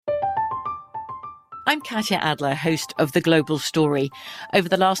I'm Katya Adler, host of The Global Story. Over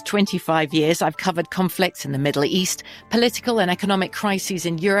the last 25 years, I've covered conflicts in the Middle East, political and economic crises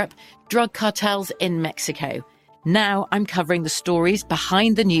in Europe, drug cartels in Mexico. Now I'm covering the stories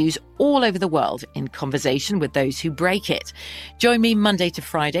behind the news all over the world in conversation with those who break it. Join me Monday to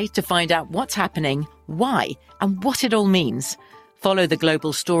Friday to find out what's happening, why, and what it all means. Follow The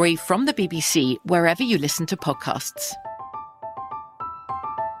Global Story from the BBC wherever you listen to podcasts.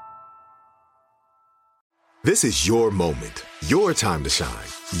 This is your moment, your time to shine,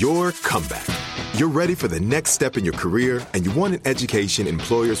 your comeback. You're ready for the next step in your career, and you want an education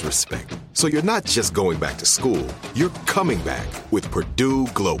employers respect. So you're not just going back to school, you're coming back with Purdue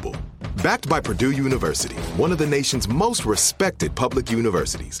Global. Backed by Purdue University, one of the nation's most respected public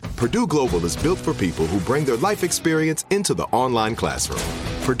universities, Purdue Global is built for people who bring their life experience into the online classroom.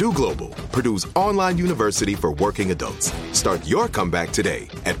 Purdue Global, Purdue's online university for working adults. Start your comeback today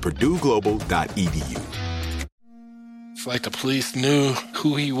at purdueglobal.edu. It's like the police knew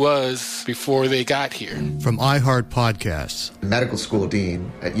who he was before they got here. From iHeart Podcasts. The medical school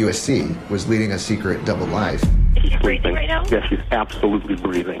dean at USC was leading a secret double life. He's breathing right now? Yes, he's absolutely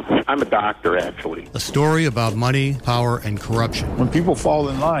breathing. I'm a doctor, actually. A story about money, power, and corruption. When people fall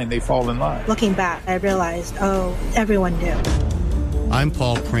in line, they fall in line. Looking back, I realized, everyone knew. I'm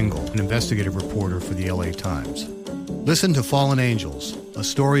Paul Pringle, an investigative reporter for the LA Times. Listen to Fallen Angels, a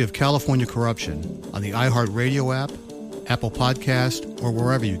story of California corruption on the iHeart Radio app, Apple Podcast, or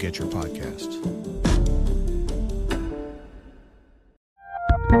wherever you get your podcasts.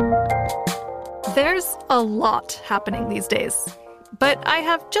 There's a lot happening these days, but I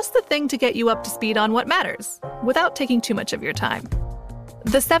have just the thing to get you up to speed on what matters, without taking too much of your time.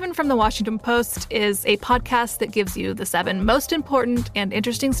 The 7 from the Washington Post is a podcast that gives you the 7 most important and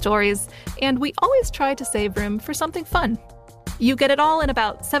interesting stories, and we always try to save room for something fun. You get it all in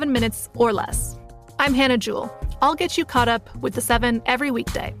about 7 minutes or less. I'm Hannah Jewell. I'll get you caught up with the 7 every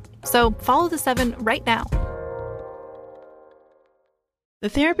weekday. So follow the 7 right now. The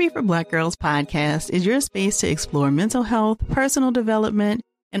Therapy for Black Girls podcast is your space to explore mental health, personal development,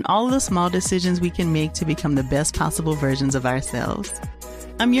 and all of the small decisions we can make to become the best possible versions of ourselves.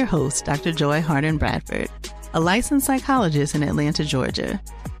 I'm your host, Dr. Joy Harden Bradford, a licensed psychologist in Atlanta, Georgia,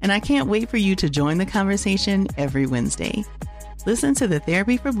 and I can't wait for you to join the conversation every Wednesday. Listen to the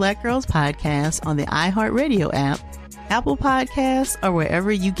Therapy for Black Girls podcast on the iHeartRadio app, Apple Podcasts, or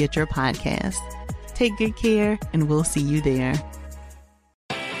wherever you get your podcasts. Take good care, and we'll see you there.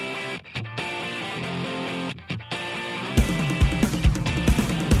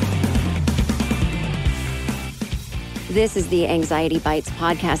 This is the Anxiety Bites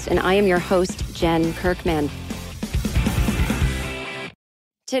podcast, and I am your host, Jen Kirkman.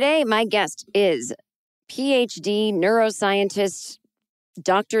 Today, my guest is PhD neuroscientist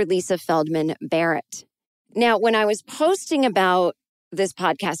Dr. Lisa Feldman Barrett. Now, when I was posting about this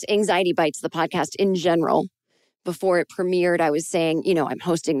podcast, Anxiety Bites, the podcast in general, before it premiered, I was saying, I'm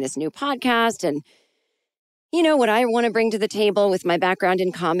hosting this new podcast, and what I want to bring to the table with my background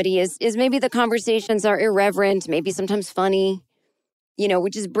in comedy is maybe the conversations are irreverent, maybe sometimes funny, we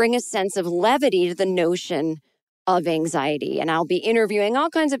just bring a sense of levity to the notion of anxiety. And I'll be interviewing all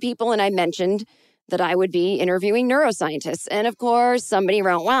kinds of people. And I mentioned that I would be interviewing neuroscientists. And of course, somebody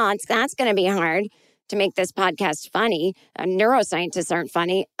wrote, well, that's going to be hard to make this podcast funny. Neuroscientists aren't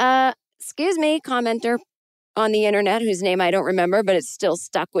funny. Excuse me, commenter on the internet, whose name I don't remember, but it's still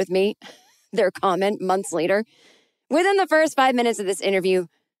stuck with me. Their comment months later. Within the first 5 minutes of this interview,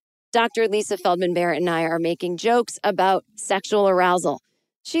 Dr. Lisa Feldman Barrett and I are making jokes about sexual arousal.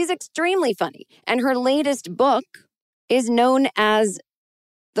 She's extremely funny, and her latest book is known as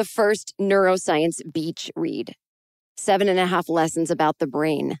the first neuroscience beach read. 7.5 Lessons About the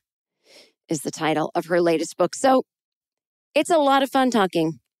Brain is the title of her latest book. So it's a lot of fun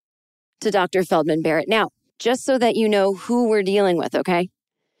talking to Dr. Feldman Barrett. Now, just so that you know who we're dealing with, okay?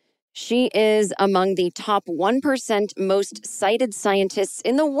 She is among the top 1% most cited scientists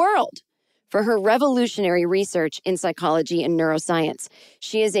in the world for her revolutionary research in psychology and neuroscience.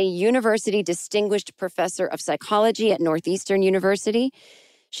 She is a university distinguished professor of psychology at Northeastern University.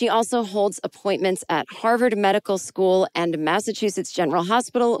 She also holds appointments at Harvard Medical School and Massachusetts General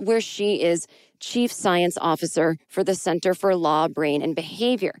Hospital, where she is chief science officer for the Center for Law, Brain, and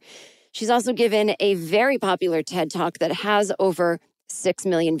Behavior. She's also given a very popular TED Talk that has over 6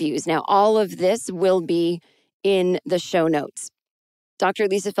 million views. Now, all of this will be in the show notes. Dr.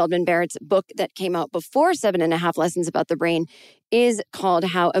 Lisa Feldman Barrett's book that came out before 7.5 Lessons About the Brain is called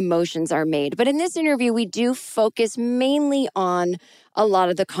How Emotions Are Made. But in this interview, we do focus mainly on a lot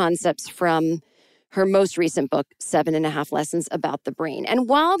of the concepts from her most recent book, 7.5 Lessons About the Brain. And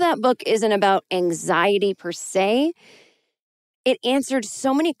while that book isn't about anxiety per se, it answered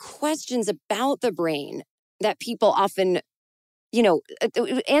so many questions about the brain that people often,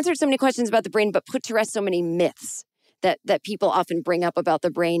 it answered so many questions about the brain, but put to rest so many myths that people often bring up about the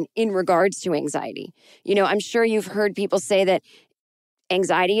brain in regards to anxiety. I'm sure you've heard people say that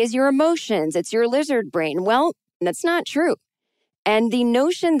anxiety is your emotions, it's your lizard brain. Well, that's not true. And the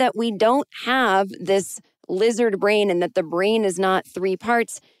notion that we don't have this lizard brain and that the brain is not 3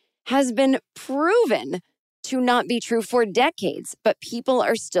 parts has been proven to not be true for decades, but people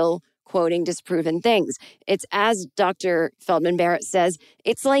are still quoting disproven things. It's, as Dr. Feldman Barrett says,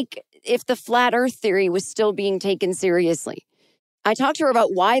 it's like if the flat earth theory was still being taken seriously. I talked to her about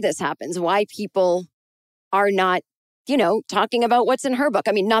why this happens, why people are not, talking about what's in her book.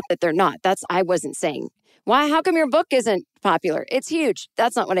 I mean, not that they're not. I wasn't saying. Why? How come your book isn't popular? It's huge.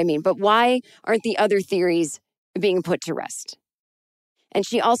 That's not what I mean. But why aren't the other theories being put to rest? And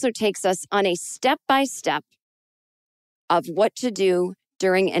she also takes us on a step-by-step of what to do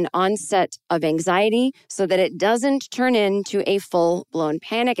during an onset of anxiety so that it doesn't turn into a full-blown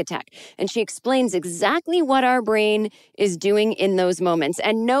panic attack. And she explains exactly what our brain is doing in those moments.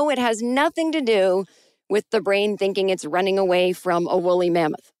 And no, it has nothing to do with the brain thinking it's running away from a woolly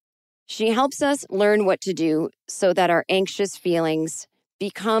mammoth. She helps us learn what to do so that our anxious feelings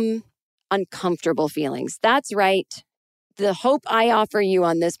become uncomfortable feelings. That's right. The hope I offer you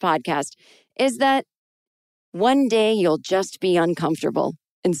on this podcast is that one day you'll just be uncomfortable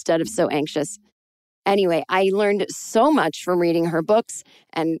instead of so anxious. Anyway, I learned so much from reading her books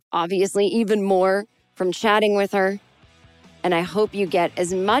and obviously even more from chatting with her. And I hope you get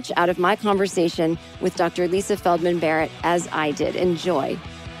as much out of my conversation with Dr. Lisa Feldman Barrett as I did. Enjoy.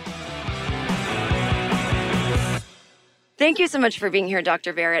 Thank you so much for being here,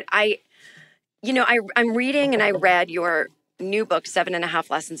 Dr. Barrett. I'm reading and I read your new book, 7.5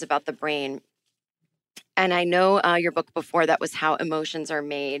 Lessons About the Brain. And I know your book before that was How Emotions Are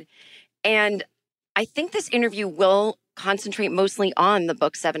Made. And I think this interview will concentrate mostly on the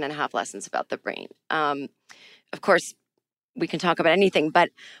book, 7.5 Lessons About the Brain. Of course, we can talk about anything. But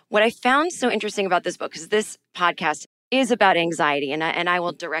what I found so interesting about this book is this podcast is about anxiety. And I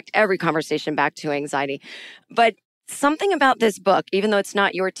will direct every conversation back to anxiety. But something about this book, even though it's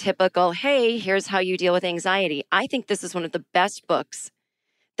not your typical, hey, here's how you deal with anxiety, I think this is one of the best books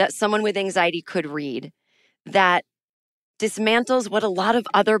that someone with anxiety could read that dismantles what a lot of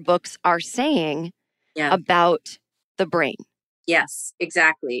other books are saying about the brain. Yes,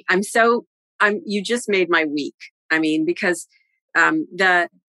 exactly. You just made my week. I mean, because the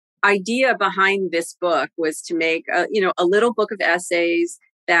idea behind this book was to make a little book of essays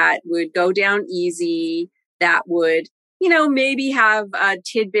that would go down easy, that would, maybe have a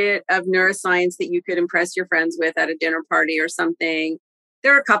tidbit of neuroscience that you could impress your friends with at a dinner party or something.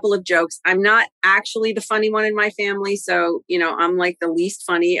 There are a couple of jokes. I'm not actually the funny one in my family, so, I'm like the least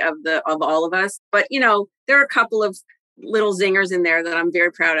funny of all of us. But, there are a couple of little zingers in there that I'm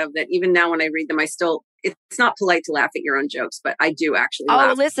very proud of that even now when I read them, it's not polite to laugh at your own jokes, but I do actually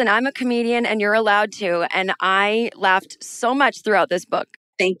laugh. Oh, listen, I'm a comedian and you're allowed to. And I laughed so much throughout this book.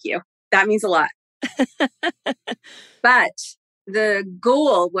 Thank you. That means a lot. But the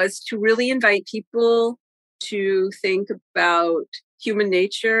goal was to really invite people to think about human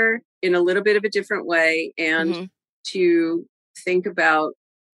nature in a little bit of a different way and to think about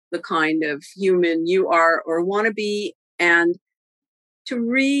the kind of human you are or want to be, and to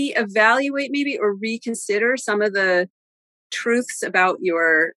reevaluate maybe or reconsider some of the truths about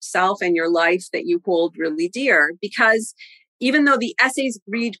yourself and your life that you hold really dear. Because even though the essays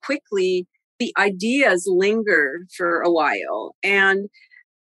read quickly, the ideas linger for a while. And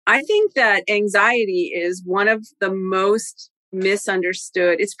I think that anxiety is one of the most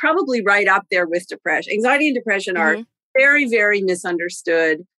misunderstood. It's probably right up there with depression. Anxiety and depression are very, very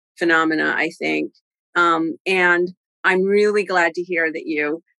misunderstood phenomena, I think. And I'm really glad to hear that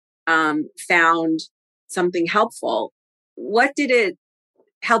you found something helpful. What did it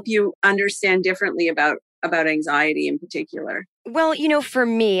help you understand differently about anxiety in particular? Well, for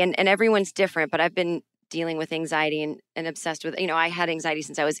me, and everyone's different, but I've been dealing with anxiety and obsessed with, I had anxiety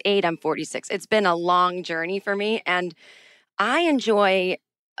since I was 8. I'm 46. It's been a long journey for me. And I enjoy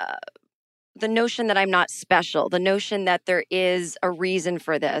the notion that I'm not special, the notion that there is a reason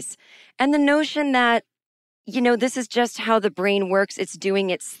for this, and the notion that, this is just how the brain works. It's doing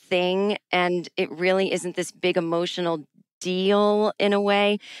its thing, and it really isn't this big emotional deal in a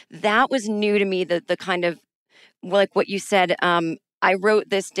way. That was new to me, the kind of, like what you said. I wrote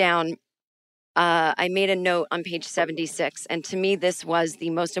this down. I made a note on page 76. And to me, this was the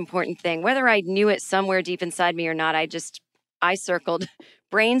most important thing. Whether I knew it somewhere deep inside me or not, I circled,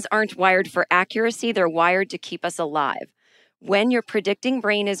 brains aren't wired for accuracy. They're wired to keep us alive. When your predicting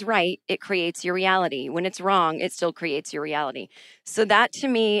brain is right, it creates your reality. When it's wrong, it still creates your reality. So that to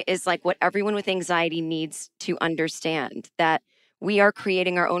me is like what everyone with anxiety needs to understand, that we are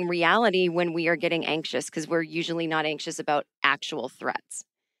creating our own reality when we are getting anxious, because we're usually not anxious about actual threats.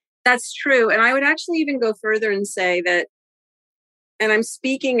 That's true. And I would actually even go further and say that, and I'm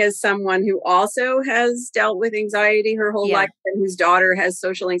speaking as someone who also has dealt with anxiety her whole life and whose daughter has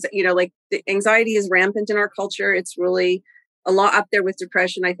social anxiety, like the anxiety is rampant in our culture. It's really a lot up there with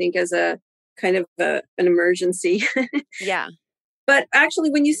depression, I think, as a kind of an emergency. Yeah. But actually,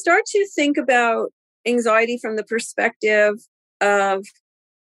 when you start to think about anxiety from the perspective of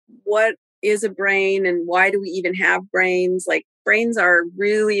what is a brain and why do we even have brains, like brains are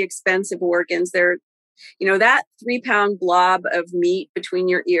really expensive organs. They're, that 3-pound blob of meat between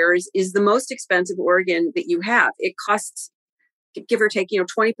your ears is the most expensive organ that you have. It costs, give or take,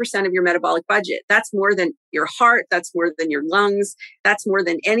 20% of your metabolic budget. That's more than your heart. That's more than your lungs. That's more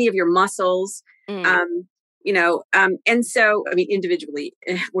than any of your muscles. And so, individually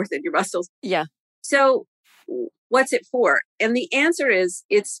more than your muscles. Yeah. So what's it for? And the answer is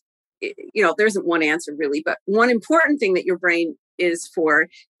there isn't one answer really, but one important thing that your brain is for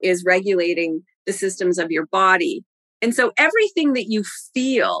is regulating the systems of your body. And so everything that you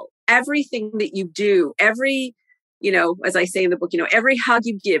feel, everything that you do, every, as I say in the book, every hug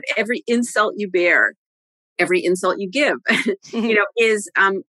you give, every insult you bear, every insult you give, is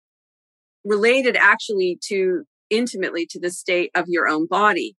related actually intimately to the state of your own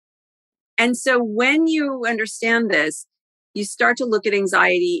body. And so when you understand this, you start to look at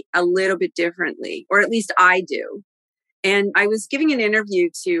anxiety a little bit differently, or at least I do. And I was giving an interview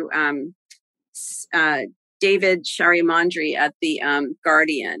to David Shariamandri at the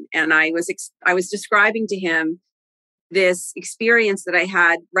Guardian, and I was describing to him this experience that I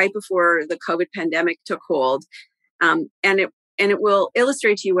had right before the COVID pandemic took hold, and it will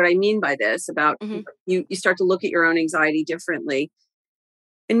illustrate to you what I mean by this. About you start to look at your own anxiety differently,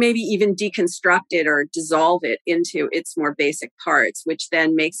 and maybe even deconstruct it or dissolve it into its more basic parts, which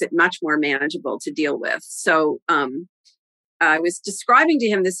then makes it much more manageable to deal with. So I was describing to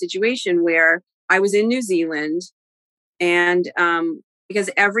him this situation where I was in New Zealand, and because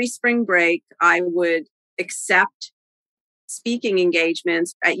every spring break I would accept speaking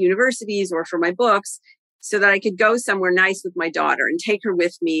engagements at universities or for my books so that I could go somewhere nice with my daughter and take her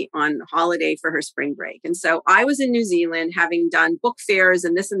with me on holiday for her spring break. And so I was in New Zealand having done book fairs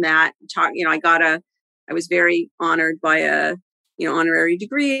and this and that. I was very honored by a, honorary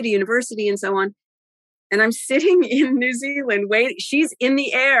degree at a university and so on. And I'm sitting in New Zealand waiting. She's in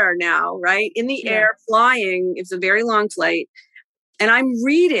the air now, right? In the air, flying. It's a very long flight. And I'm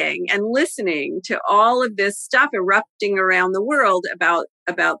reading and listening to all of this stuff erupting around the world about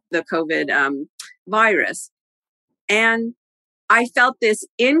the COVID virus. And I felt this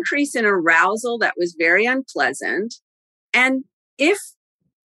increase in arousal that was very unpleasant. And if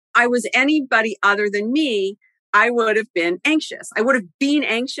I was anybody other than me, I would have been anxious. I would have been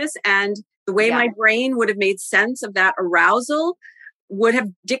anxious, and the way my brain would have made sense of that arousal would have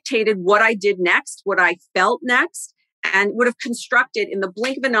dictated what I did next, what I felt next, and would have constructed in the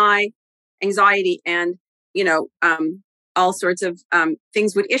blink of an eye anxiety and, all sorts of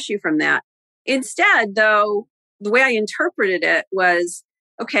things would issue from that. Instead, though, the way I interpreted it was,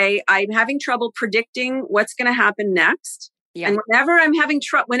 okay, I'm having trouble predicting what's going to happen next. Yeah. And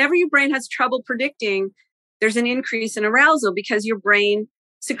whenever your brain has trouble predicting, there's an increase in arousal because your brain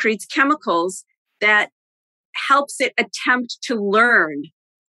secretes chemicals that helps it attempt to learn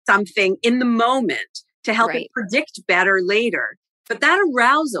something in the moment to help it predict better later. But that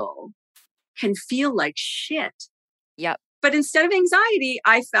arousal can feel like shit. Yep. But instead of anxiety,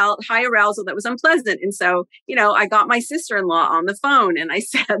 I felt high arousal that was unpleasant. And so, I got my sister-in-law on the phone and I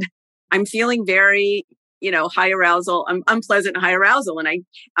said, I'm feeling very, high arousal, unpleasant high arousal. And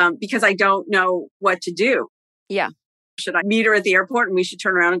because I don't know what to do. Yeah. Should I meet her at the airport and we should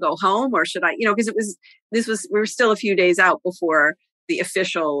turn around and go home? Or should I, because we were still a few days out before the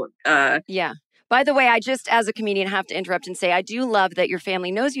official. Yeah. By the way, I just, as a comedian, have to interrupt and say, I do love that your family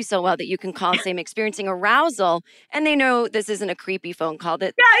knows you so well that you can call and say I'm experiencing arousal, and they know this isn't a creepy phone call.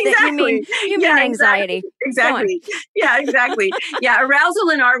 That exactly. You mean anxiety. Exactly. Yeah, exactly. Yeah,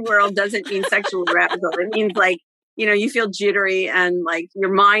 arousal in our world doesn't mean sexual arousal. It means like, you feel jittery and like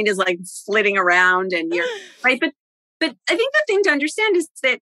your mind is like flitting around and you're right. But I think the thing to understand is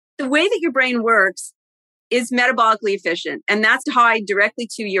that the way that your brain works is metabolically efficient, and that's tied directly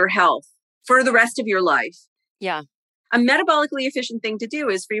to your health. for the rest of your life. Yeah. A metabolically efficient thing to do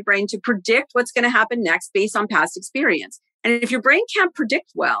is for your brain to predict what's going to happen next based on past experience. And if your brain can't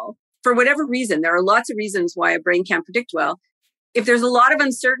predict well, for whatever reason, there are lots of reasons why a brain can't predict well. If there's a lot of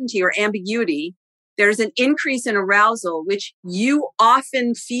uncertainty or ambiguity, there's an increase in arousal, which you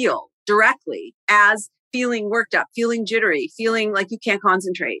often feel directly as feeling worked up, feeling jittery, feeling like you can't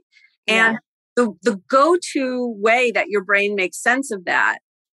concentrate. And the go-to way that your brain makes sense of that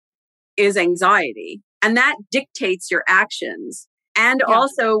is anxiety. And that dictates your actions and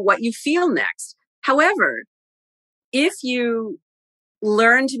also what you feel next. However, if you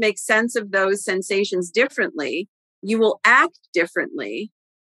learn to make sense of those sensations differently, you will act differently.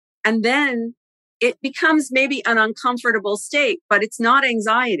 And then it becomes maybe an uncomfortable state, but it's not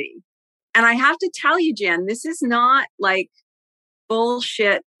anxiety. And I have to tell you, Jen, this is not like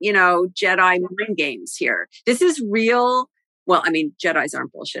bullshit, Jedi mind games here. This is real. Well, I mean, Jedis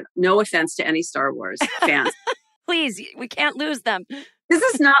aren't bullshit. No offense to any Star Wars fans. Please, we can't lose them. This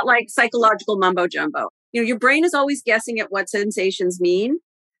is not like psychological mumbo jumbo. Your brain is always guessing at what sensations mean.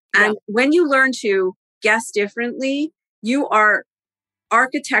 And when you learn to guess differently, you are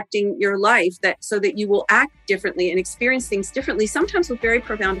architecting your life so that you will act differently and experience things differently, sometimes with very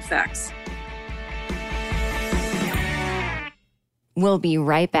profound effects. We'll be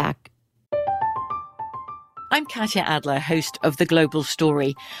right back. I'm Katya Adler, host of The Global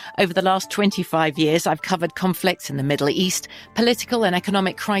Story. Over the last 25 years, I've covered conflicts in the Middle East, political and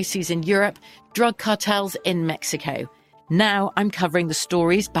economic crises in Europe, drug cartels in Mexico. Now I'm covering the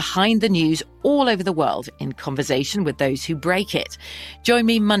stories behind the news all over the world in conversation with those who break it. Join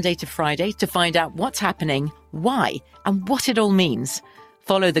me Monday to Friday to find out what's happening, why, and what it all means.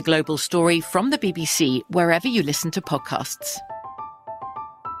 Follow The Global Story from the BBC wherever you listen to podcasts.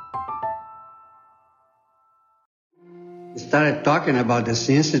 We started talking about this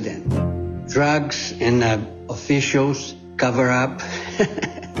incident. Drugs and officials cover up.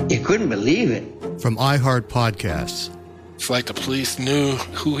 You couldn't believe it. From iHeart Podcasts. It's like the police knew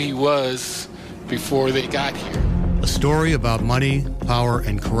who he was before they got here. A story about money, power,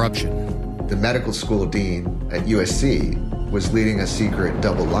 and corruption. The medical school dean at USC was leading a secret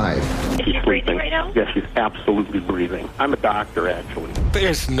double life. She's sleeping right now? Yes, she's absolutely breathing. I'm a doctor, actually.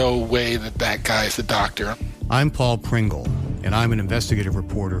 There's no way that guy's a doctor. I'm Paul Pringle, and I'm an investigative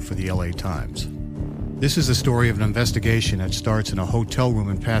reporter for the LA Times. This is the story of an investigation that starts in a hotel room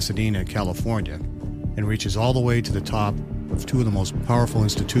in Pasadena, California, and reaches all the way to the top of two of the most powerful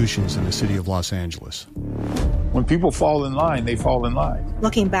institutions in the city of Los Angeles. When people fall in line, they fall in line.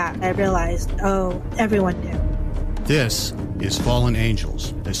 Looking back, I realized, everyone knew. This is Fallen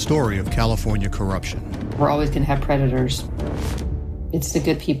Angels, the story of California corruption. We're always going to have predators. It's the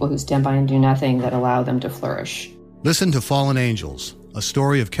good people who stand by and do nothing that allow them to flourish. Listen to Fallen Angels, a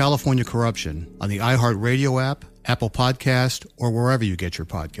story of California corruption on the iHeart Radio app, Apple Podcast, or wherever you get your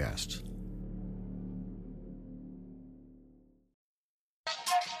podcasts.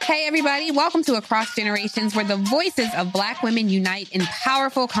 Hey, everybody. Welcome to Across Generations, where the voices of Black women unite in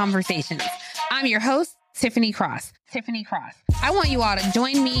powerful conversations. I'm your host, Tiffany Cross. I want you all to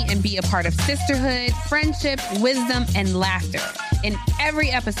join me and be a part of sisterhood, friendship, wisdom, and laughter. In every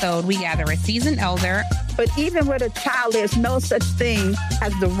episode, we gather a seasoned elder. But even with a child, there's no such thing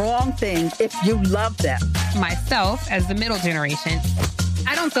as the wrong thing if you love them. Myself, as the middle generation.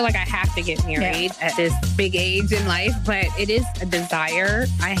 I don't feel like I have to get married at this big age in life, but it is a desire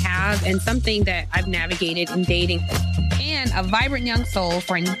I have and something that I've navigated in dating. And a vibrant young soul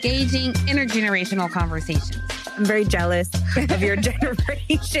for engaging intergenerational conversations. I'm very jealous of your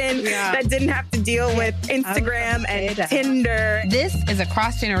generation that didn't have to deal with Instagram and Tinder. This is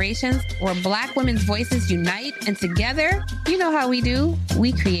Across Generations, where Black women's voices unite, and together, you know how we do,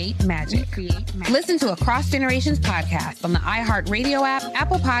 we create magic. Listen to Across Generations podcast on the iHeart Radio app,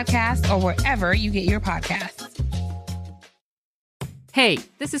 Apple Podcasts, or wherever you get your podcasts. Hey,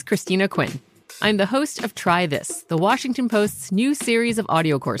 this is Christina Quinn. I'm the host of Try This, the Washington Post's new series of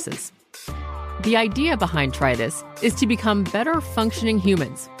audio courses. The idea behind Try This is to become better functioning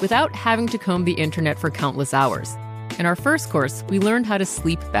humans without having to comb the internet for countless hours. In our first course, we learned how to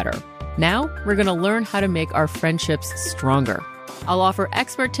sleep better. Now, we're going to learn how to make our friendships stronger. I'll offer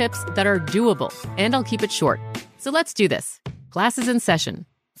expert tips that are doable, and I'll keep it short. So let's do this. Class is in session.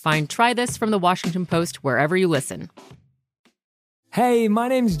 Find Try This from the Washington Post wherever you listen. Hey, my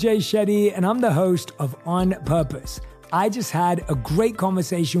name's Jay Shetty, and I'm the host of On Purpose. I just had a great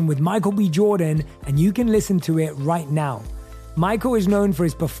conversation with Michael B. Jordan, and you can listen to it right now. Michael is known for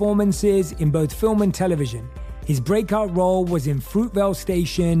his performances in both film and television. His breakout role was in Fruitvale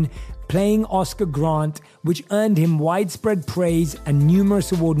Station, playing Oscar Grant, which earned him widespread praise and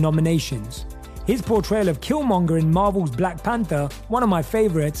numerous award nominations. His portrayal of Killmonger in Marvel's Black Panther, one of my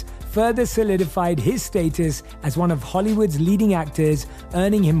favorites, further solidified his status as one of Hollywood's leading actors,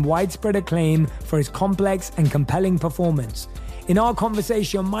 earning him widespread acclaim for his complex and compelling performance. In our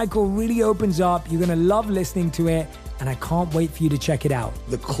conversation, Michael really opens up. You're going to love listening to it, and I can't wait for you to check it out.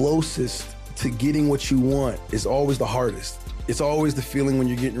 The closest to getting what you want is always the hardest. It's always the feeling when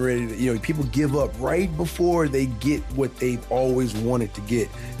you're getting ready to, people give up right before they get what they've always wanted to get.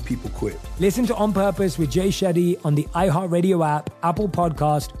 People quit. Listen to On Purpose with Jay Shetty on the iHeartRadio app, Apple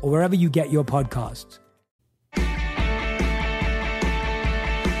Podcast, or wherever you get your podcasts.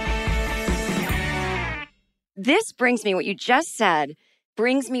 This brings me, what you just said,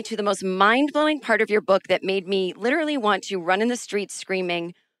 brings me to the most mind-blowing part of your book that made me literally want to run in the streets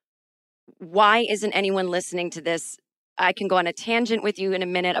screaming, why isn't anyone listening to this? I can go on a tangent with you in a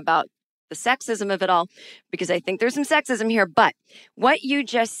minute about the sexism of it all, because I think there's some sexism here. But what you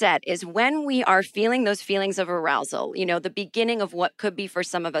just said is when we are feeling those feelings of arousal, the beginning of what could be for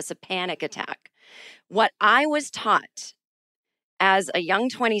some of us a panic attack. What I was taught as a young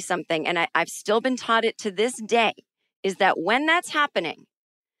 20-something, and I've still been taught it to this day, is that when that's happening,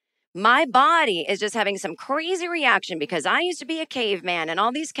 my body is just having some crazy reaction because I used to be a caveman and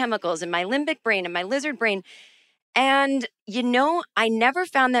all these chemicals in my limbic brain and my lizard brain. And, I never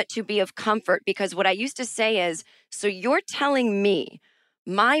found that to be of comfort, because what I used to say is, so you're telling me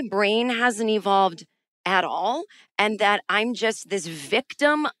my brain hasn't evolved at all, and that I'm just this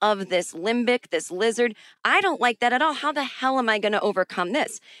victim of this limbic, this lizard. I don't like that at all. How the hell am I going to overcome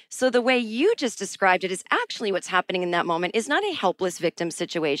this? So the way you just described it is actually what's happening in that moment is not a helpless victim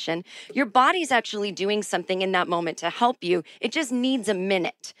situation. Your body's actually doing something in that moment to help you. It just needs a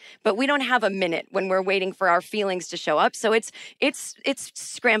minute. But we don't have a minute when we're waiting for our feelings to show up. So it's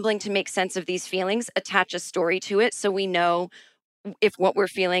scrambling to make sense of these feelings, attach a story to it so we know if what we're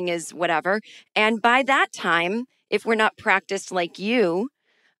feeling is whatever. And by that time, if we're not practiced like you,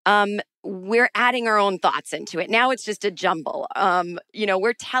 we're adding our own thoughts into it. Now it's just a jumble.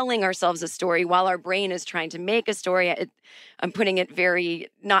 We're telling ourselves a story while our brain is trying to make a story. I'm putting it very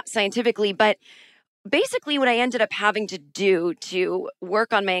not scientifically, but basically what I ended up having to do to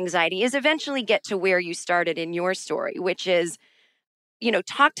work on my anxiety is eventually get to where you started in your story, which is,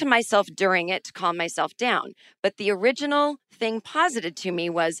 talk to myself during it to calm myself down. But the original thing posited to me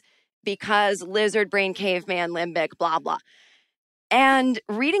was because lizard brain, caveman, limbic, blah, blah. And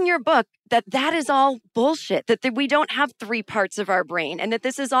reading your book, that is all bullshit, that we don't have three parts of our brain, and that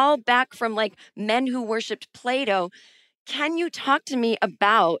this is all back from men who worshipped Plato. Can you talk to me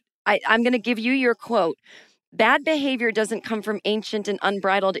about, I'm going to give you your quote. Bad behavior doesn't come from ancient and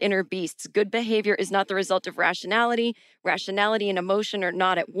unbridled inner beasts. Good behavior is not the result of rationality. Rationality and emotion are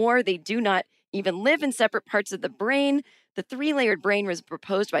not at war. They do not even live in separate parts of the brain. The three-layered brain was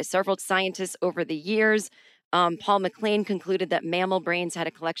proposed by several scientists over the years. Paul MacLean concluded that mammal brains had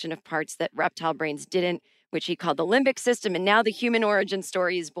a collection of parts that reptile brains didn't, which he called the limbic system. And now the human origin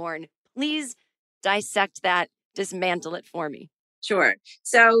story is born. Please dissect that, dismantle it for me. Sure.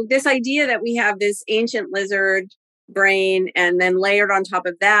 So this idea that we have this ancient lizard brain, and then layered on top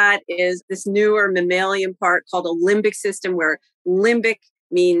of that is this newer mammalian part called a limbic system, where limbic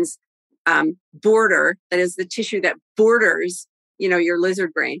means border, that is the tissue that borders, your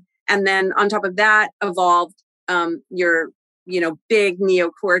lizard brain. And then on top of that evolved your, big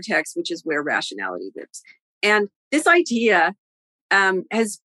neocortex, which is where rationality lives. And this idea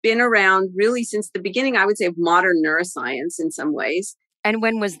has been around really since the beginning, I would say, of modern neuroscience in some ways. And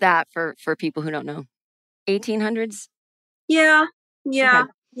when was that for people who don't know? 1800s? Yeah.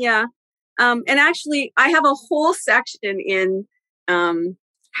 And actually, I have a whole section in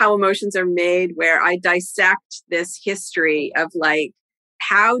How Emotions Are Made, where I dissect this history of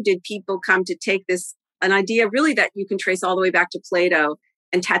how did people come to take an idea really that you can trace all the way back to Plato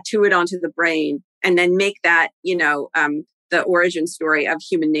and tattoo it onto the brain and then make that, the origin story of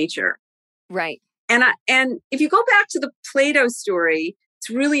human nature. Right. And if you go back to the Plato story, it's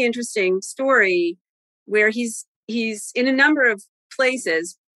a really interesting story where he's in a number of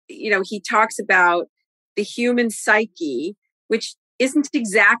places, he talks about the human psyche, which isn't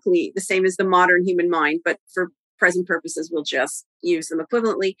exactly the same as the modern human mind, but for present purposes, we'll just use them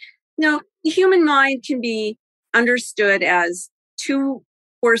equivalently. The human mind can be understood as two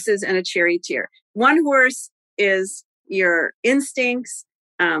horses and a charioteer. One horse is your instincts,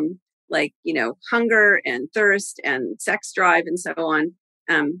 hunger and thirst and sex drive and so on.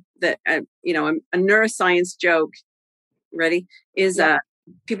 A neuroscience joke, ready, is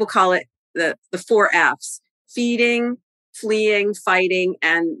people call it the 4 Fs: feeding, fleeing, fighting,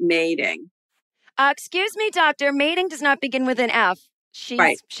 and mating. Excuse me, doctor, mating does not begin with an F.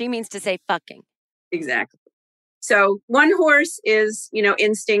 She means to say fucking. Exactly. So one horse is,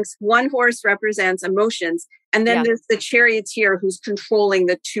 instincts. One horse represents emotions. And then there's the charioteer who's controlling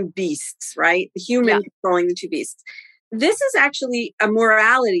the two beasts, right? The human controlling the two beasts. This is actually a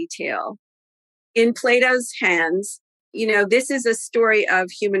morality tale. In Plato's hands, this is a story of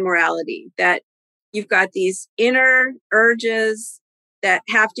human morality, that you've got these inner urges that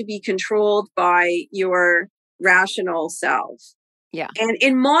have to be controlled by your rational self. Yeah. And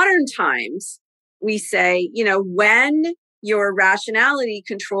in modern times, we say, when your rationality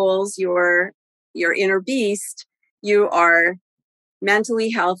controls your inner beast, you are mentally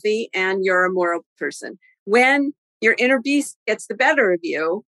healthy and you're a moral person. When your inner beast gets the better of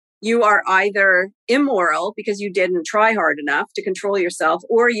you, you are either immoral because you didn't try hard enough to control yourself,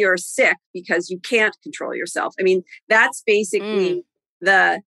 or you're sick because you can't control yourself. I mean, that's basically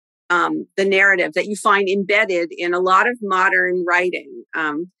the narrative that you find embedded in a lot of modern writing,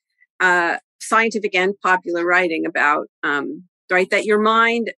 scientific and popular writing about, that your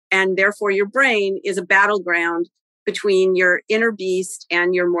mind and therefore your brain is a battleground between your inner beast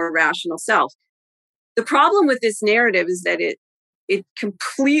and your more rational self. The problem with this narrative is that it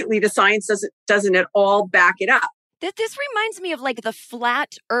completely, the science doesn't at all back it up. This reminds me of like the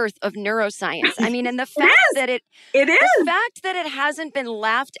flat earth of neuroscience. I mean, and the fact that the fact that it hasn't been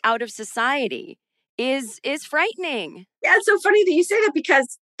laughed out of society is frightening. Yeah, it's so funny that you say that,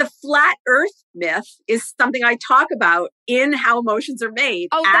 because the flat earth myth is something I talk about in How Emotions Are Made.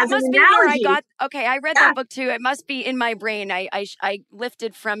 Oh, that must be where I got. Okay, I read that book too. It must be in my brain. I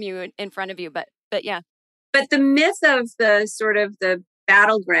lifted from you in front of you, but yeah. But the myth of the sort of the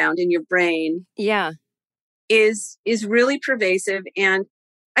battleground in your brain, is really pervasive. And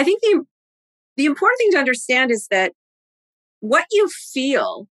I think the important thing to understand is that what you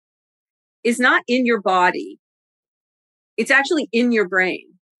feel is not in your body. It's actually in your brain.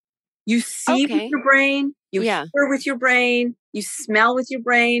 You see with your brain, you hear with your brain, you smell with your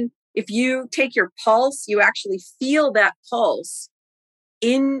brain. If you take your pulse, you actually feel that pulse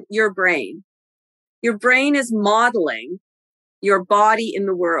in your brain. Your brain is modeling your body in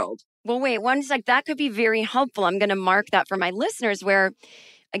the world. Well, wait, one sec. That could be very helpful. I'm going to mark that for my listeners, where,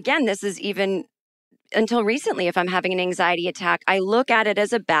 again, this is even until recently, if I'm having an anxiety attack, I look at it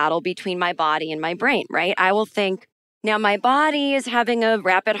as a battle between my body and my brain, right? I will think, now my body is having a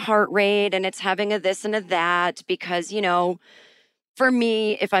rapid heart rate and it's having a this and a that because, for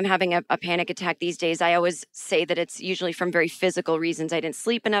me, if I'm having a panic attack these days, I always say that it's usually from very physical reasons. I didn't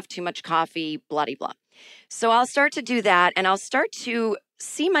sleep enough, too much coffee, blah-de-blah. So I'll start to do that, and I'll start to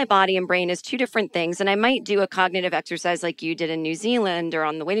see my body and brain as two different things. And I might do a cognitive exercise like you did in New Zealand or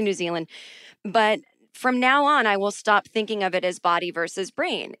on the way to New Zealand. But from now on, I will stop thinking of it as body versus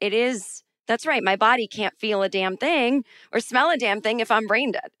brain. That's right. My body can't feel a damn thing or smell a damn thing if I'm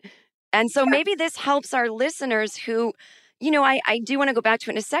brain dead. And so maybe this helps our listeners who, I do want to go back to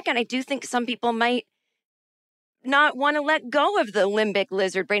it in a second. I do think some people might not want to let go of the limbic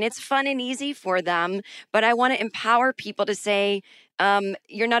lizard brain. It's fun and easy for them, but I want to empower people to say,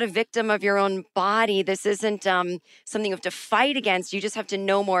 you're not a victim of your own body. This isn't something you have to fight against. You just have to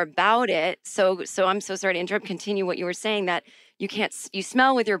know more about it. So I'm so sorry to interrupt. Continue what you were saying, that you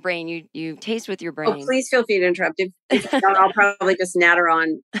smell with your brain, you taste with your brain. Oh, please feel free to interrupt. If not, I'll probably just natter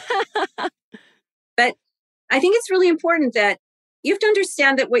on. But I think it's really important that you have to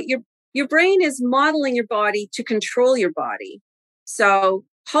understand that what your brain is modeling your body to control your body. So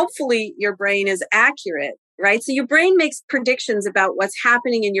hopefully your brain is accurate, right? So your brain makes predictions about what's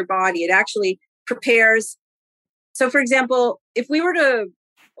happening in your body. It actually prepares. So for example, if we were to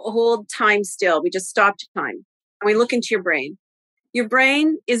hold time still, we just stopped time and we look into your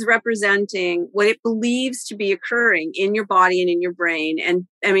brain is representing what it believes to be occurring in your body and in your brain and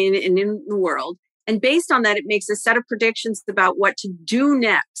in the world. And based on that, it makes a set of predictions about what to do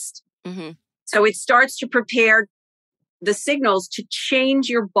next. Mm-hmm. So it starts to prepare the signals to change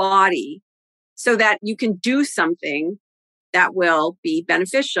your body so that you can do something that will be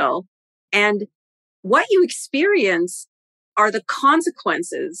beneficial. And what you experience are the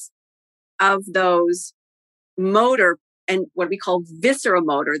consequences of those motor and what we call visceral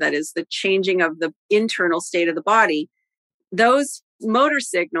motor, that is the changing of the internal state of the body. Those motor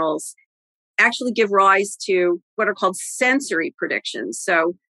signals actually give rise to what are called sensory predictions.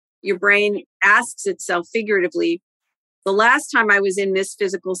 So your brain asks itself figuratively, the last time I was in this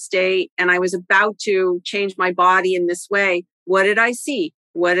physical state and I was about to change my body in this way, what did I see?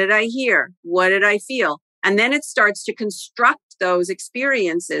 What did I hear? What did I feel? And then it starts to construct those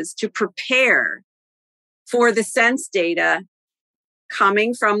experiences to prepare for the sense data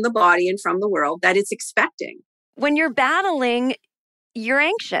coming from the body and from the world that it's expecting. When you're battling, you're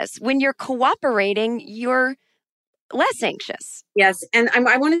anxious. When you're cooperating, you're less anxious. Yes. And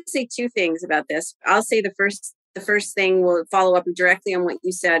I want to say two things about this. I'll say the first thing will follow up directly on what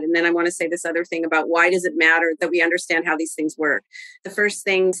you said. And then I want to say this other thing about why does it matter that we understand how these things work. The first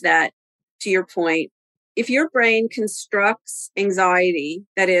thing's that, to your point, if your brain constructs anxiety,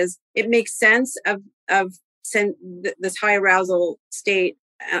 that is, it makes sense of this high arousal state,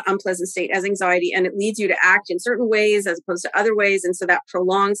 unpleasant state as anxiety, and it leads you to act in certain ways as opposed to other ways. And so that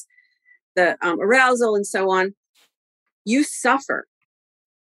prolongs the arousal and so on. You suffer.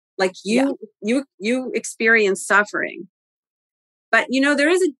 Like you experience suffering. But, there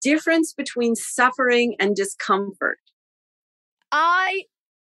is a difference between suffering and discomfort. I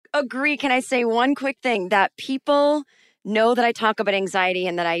agree. Can I say one quick thing? That people know that I talk about anxiety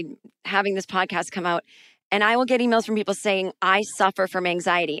and that I'm having this podcast come out. And I will get emails from people saying, I suffer from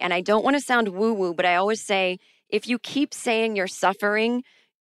anxiety. And I don't want to sound woo-woo, but I always say, if you keep saying you're suffering,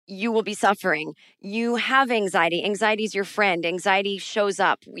 you will be suffering. You have anxiety. Anxiety is your friend. Anxiety shows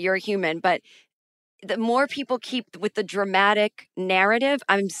up. You're a human. But the more people keep with the dramatic narrative,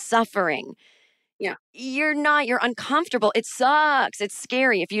 I'm suffering. Yeah. You're not. You're uncomfortable. It sucks. It's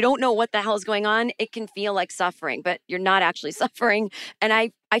scary. If you don't know what the hell is going on, it can feel like suffering, but you're not actually suffering. And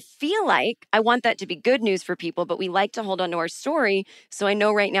I feel like I want that to be good news for people, but we like to hold on to our story. So I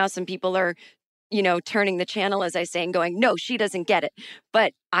know right now some people are turning the channel, as I say, and going, no, she doesn't get it.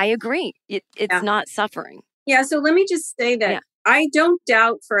 But I agree. It's not suffering. Yeah. So let me just say that I don't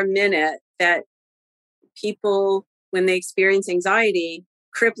doubt for a minute that people, when they experience anxiety,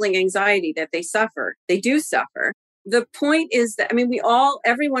 crippling anxiety, that they suffer. They do suffer. The point is that,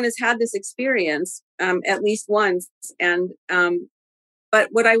 everyone has had this experience at least once. And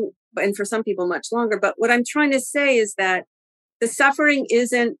for some people much longer. But what I'm trying to say is that the suffering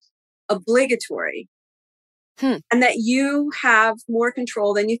isn't obligatory and that you have more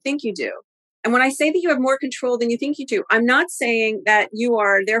control than you think you do. And when I say that you have more control than you think you do, I'm not saying that you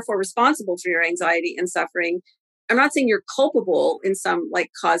are therefore responsible for your anxiety and suffering. I'm not saying you're culpable in some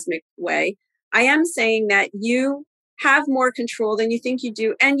cosmic way. I am saying that you have more control than you think you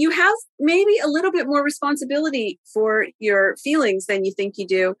do. And you have maybe a little bit more responsibility for your feelings than you think you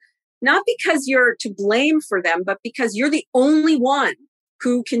do. Not because you're to blame for them, but because you're the only one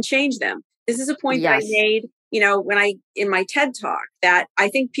who can change them. This is a point that I made, in my TED talk that I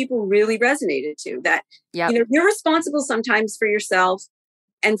think people really resonated to, that, you're responsible sometimes for yourself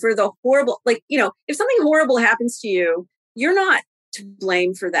and for the horrible, if something horrible happens to you, you're not to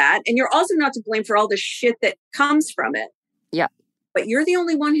blame for that. And you're also not to blame for all the shit that comes from it. Yeah. But you're the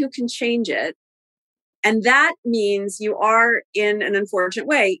only one who can change it. And that means you are, in an unfortunate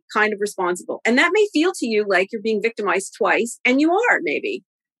way, kind of responsible. And that may feel to you like you're being victimized twice, and you are maybe.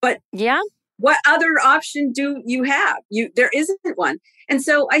 But what other option do you have? There isn't one. And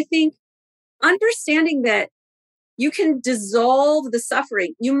so I think understanding that you can dissolve the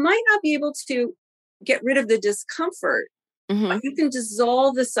suffering. You might not be able to get rid of the discomfort, but you can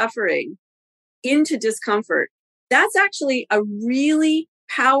dissolve the suffering into discomfort. That's actually a really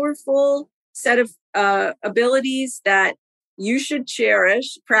powerful set of abilities that you should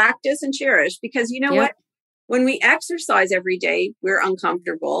practice and cherish, because you know what? When we exercise every day, we're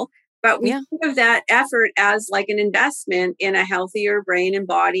uncomfortable, but we think of that effort as like an investment in a healthier brain and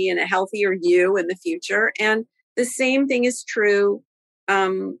body and a healthier you in the future. And the same thing is true.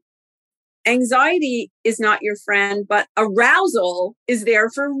 Anxiety is not your friend, but arousal is there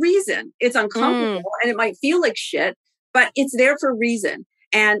for a reason. It's uncomfortable and it might feel like shit, but it's there for a reason.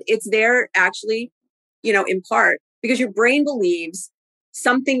 And it's there actually, in part because your brain believes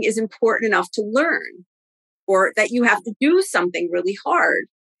something is important enough to learn, or that you have to do something really hard.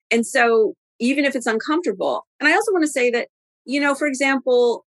 And so even if it's uncomfortable, and I also want to say that, for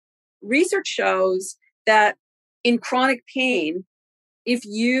example, research shows that in chronic pain, if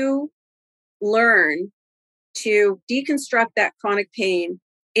you learn to deconstruct that chronic pain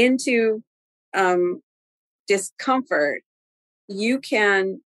into discomfort, you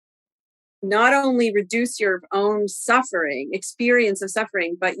can not only reduce your own experience of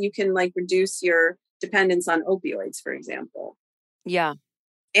suffering, but you can reduce your dependence on opioids, for example. Yeah.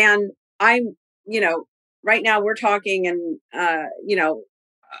 And I'm, right now we're talking and,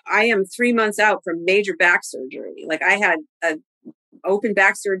 I am 3 months out from major back surgery. I had an open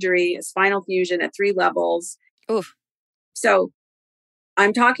back surgery, a spinal fusion at 3 levels. Oof. So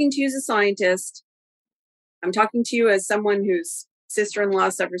I'm talking to you as a scientist. I'm talking to you as someone whose sister-in-law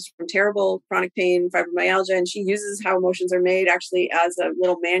suffers from terrible chronic pain, fibromyalgia, and she uses How Emotions Are Made actually as a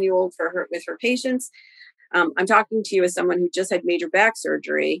little manual with her patients. I'm talking to you as someone who just had major back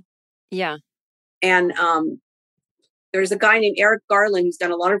surgery. Yeah. And there's a guy named Eric Garland who's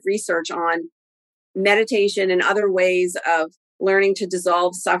done a lot of research on meditation and other ways of learning to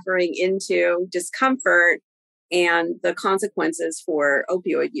dissolve suffering into discomfort and the consequences for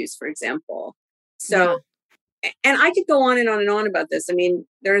opioid use, for example. So, and I could go on and on and on about this. I mean,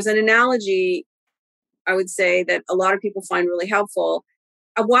 there's an analogy I would say that a lot of people find really helpful.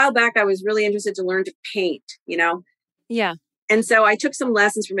 A while back, I was really interested to learn to paint, Yeah. And so I took some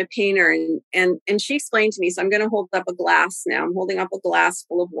lessons from a painter and she explained to me, so I'm going to hold up a glass now. I'm holding up a glass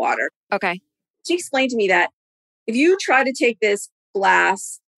full of water. Okay. She explained to me that if you try to take this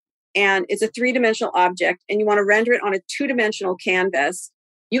glass and it's a 3-dimensional object and you want to render it on a 2-dimensional canvas,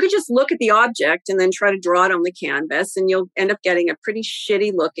 you could just look at the object and then try to draw it on the canvas and you'll end up getting a pretty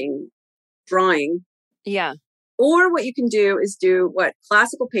shitty looking drawing. Yeah. Or what you can do is do what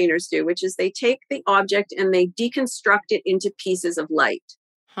classical painters do, which is they take the object and they deconstruct it into pieces of light.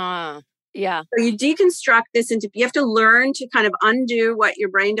 Huh. Yeah. So you deconstruct this you have to learn to kind of undo what your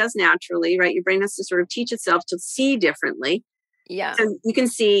brain does naturally, right? Your brain has to sort of teach itself to see differently. Yeah. So you can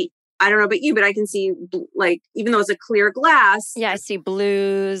see, I don't know about you, but I can see even though it's a clear glass. Yeah. I see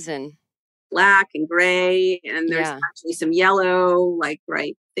blues and black and gray. And there's actually some yellow, like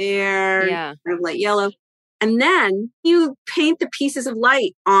right there. Yeah. Kind of light yellow. And then you paint the pieces of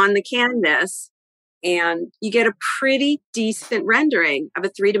light on the canvas and you get a pretty decent rendering of a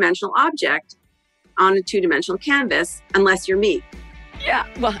 3-dimensional object on a 2-dimensional canvas, unless you're me. Yeah,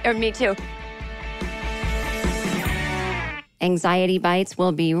 well, or me too. Anxiety Bites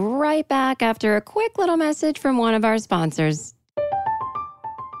will be right back after a quick little message from one of our sponsors.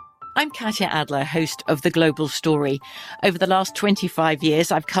 I'm Katya Adler, host of The Global Story. Over the last 25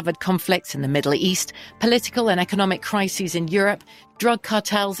 years, I've covered conflicts in the Middle East, political and economic crises in Europe, drug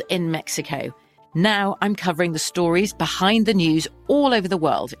cartels in Mexico. Now I'm covering the stories behind the news all over the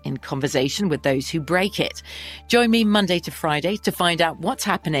world in conversation with those who break it. Join me Monday to Friday to find out what's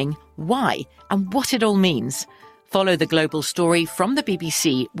happening, why, and what it all means. Follow The Global Story from the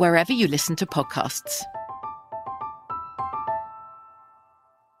BBC wherever you listen to podcasts.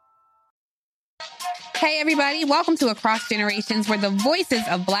 Hey, everybody. Welcome to Across Generations, where the voices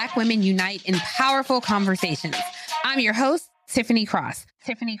of Black women unite in powerful conversations. I'm your host, Tiffany Cross.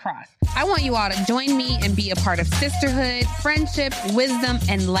 I want you all to join me and be a part of sisterhood, friendship, wisdom,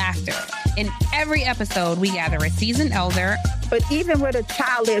 and laughter. In every episode, we gather a seasoned elder. But even with a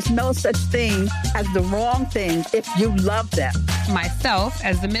child, there's no such thing as the wrong thing if you love them. Myself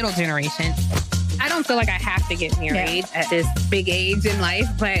as the middle generation. I don't feel like I have to get married at this big age in life,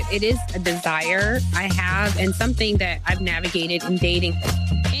 but it is a desire I have and something that I've navigated in dating.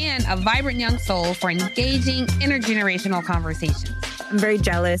 And a vibrant young soul for engaging intergenerational conversations. I'm very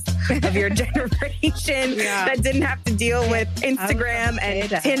jealous of your generation that didn't have to deal with Instagram and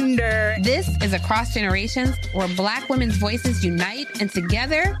Tinder. This is Across Generations, where Black women's voices unite, and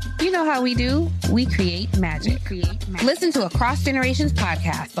together, you know how we do, we create magic. Listen to Across Generations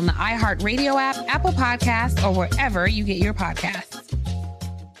podcast on the iHeartRadio app, Apple Podcasts, or wherever you get your podcasts.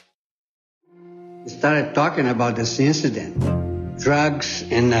 We started talking about this incident. Drugs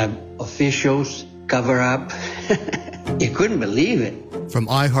and officials cover up. You couldn't believe it. From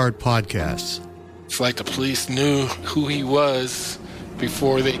iHeart Podcasts. It's like the police knew who he was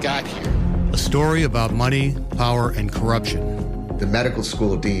before they got here. A story about money, power, and corruption. The medical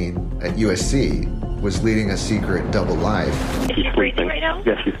school dean at USC was leading a secret double life. She's breathing right now?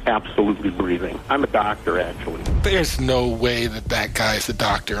 Yes, she's absolutely breathing. I'm a doctor, actually. There's no way that guy's a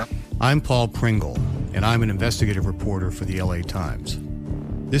doctor. I'm Paul Pringle, and I'm an investigative reporter for the LA Times.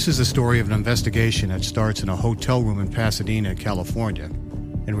 This is the story of an investigation that starts in a hotel room in Pasadena, California,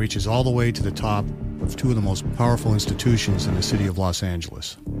 and reaches all the way to the top of two of the most powerful institutions in the city of Los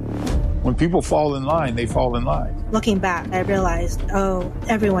Angeles. When people fall in line, they fall in line. Looking back, I realized,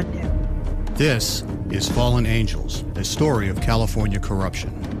 everyone knew. This is Fallen Angels, a story of California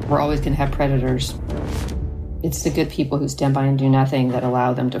corruption. We're always going to have predators. It's the good people who stand by and do nothing that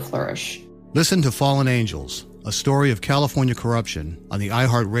allow them to flourish. Listen to Fallen Angels, a story of California corruption on the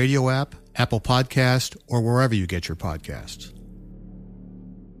iHeartRadio app, Apple Podcast, or wherever you get your podcasts.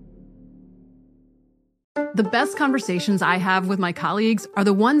 The best conversations I have with my colleagues are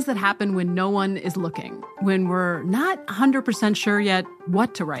the ones that happen when no one is looking, when we're not 100% sure yet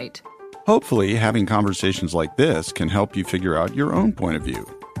what to write. Hopefully, having conversations like this can help you figure out your own point of view.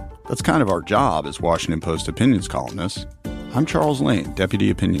 That's kind of our job as Washington Post opinions columnists. I'm Charles Lane, Deputy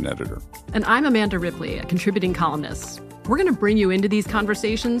Opinion Editor. And I'm Amanda Ripley, a contributing columnist. We're going to bring you into these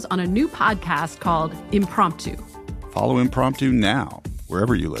conversations on a new podcast called Impromptu. Follow Impromptu now,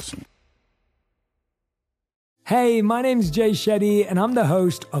 wherever you listen. Hey, my name's Jay Shetty, and I'm the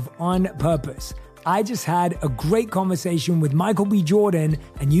host of On Purpose. I just had a great conversation with Michael B. Jordan,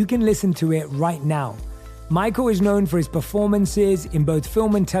 and you can listen to it right now. Michael is known for his performances in both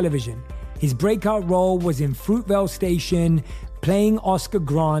film and television. His breakout role was in Fruitvale Station, playing Oscar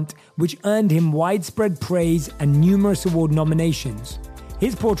Grant, which earned him widespread praise and numerous award nominations.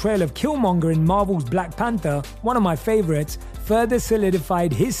 His portrayal of Killmonger in Marvel's Black Panther, one of my favorites, further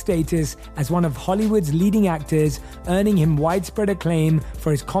solidified his status as one of Hollywood's leading actors, earning him widespread acclaim for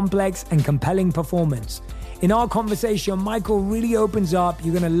his complex and compelling performance. In our conversation, Michael really opens up.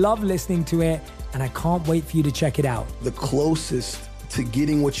 You're going to love listening to it, and I can't wait for you to check it out. The closest to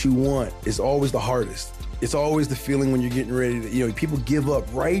getting what you want is always the hardest. It's always the feeling when you're getting ready to, people give up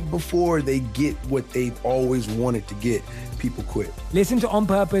right before they get what they've always wanted to get. People quit. Listen to On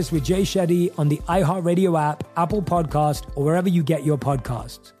Purpose with Jay Shetty on the iHeartRadio app, Apple Podcast, or wherever you get your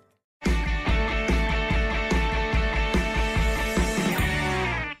podcasts.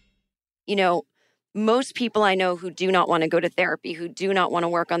 You know, most people I know who do not want to go to therapy, who do not want to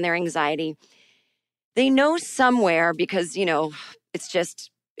work on their anxiety, they know somewhere because, it's just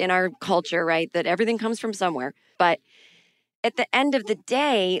in our culture, right, that everything comes from somewhere. But at the end of the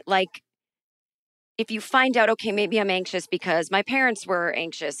day, like, if you find out, okay, maybe I'm anxious because my parents were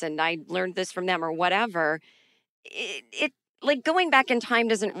anxious and I learned this from them or whatever, it like going back in time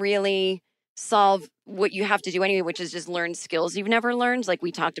doesn't really solve what you have to do anyway, which is just learn skills you've never learned, like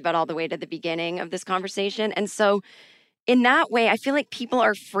we talked about all the way to the beginning of this conversation. And so in that way, I feel like people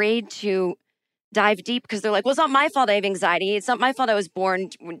are afraid to dive deep because they're like, well, it's not my fault I have anxiety. It's not my fault I was born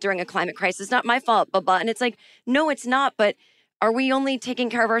during a climate crisis. It's not my fault, blah, blah. And it's like, no, it's not. But are we only taking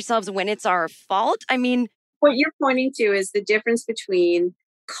care of ourselves when it's our fault? I mean, what you're pointing to is the difference between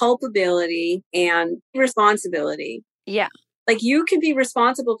culpability and responsibility. Yeah. Like you can be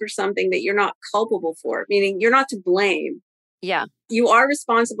responsible for something that you're not culpable for, meaning you're not to blame. Yeah. You are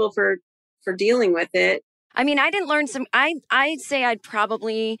responsible for dealing with it. I mean, I didn't learn I'd say I'd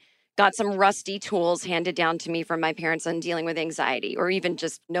probably got some rusty tools handed down to me from my parents on dealing with anxiety or even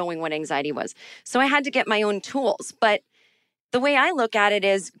just knowing what anxiety was. So I had to get my own tools. But the way I look at it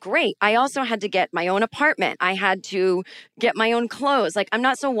is great. I also had to get my own apartment. I had to get my own clothes. Like, I'm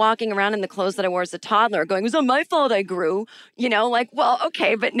not so walking around in the clothes that I wore as a toddler going, it was not my fault I grew, like, well,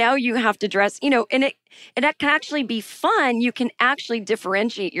 okay, but now you have to dress, and it can actually be fun. You can actually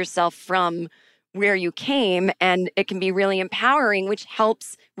differentiate yourself from where you came, and it can be really empowering, which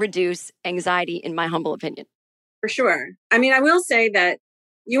helps reduce anxiety, in my humble opinion. For sure. I mean, I will say that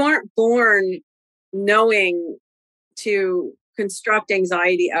you aren't born knowing to construct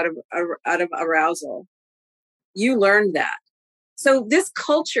anxiety out of arousal. You learned that. So this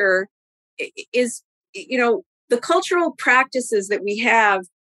culture is, the cultural practices that we have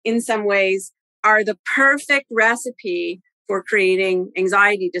in some ways are the perfect recipe for creating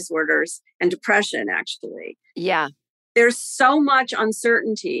anxiety disorders and depression, actually. Yeah. There's so much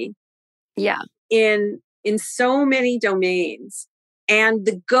uncertainty. Yeah. In so many domains. And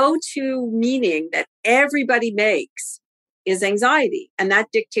the go-to meaning that everybody makes is anxiety. And that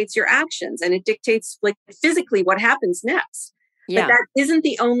dictates your actions. And it dictates like physically what happens next. Yeah. But that isn't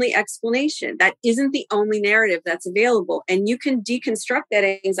the only explanation. That isn't the only narrative that's available. And you can deconstruct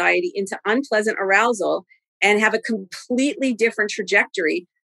that anxiety into unpleasant arousal and have a completely different trajectory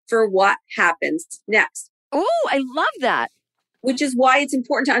for what happens next. Oh, I love that. Which is why it's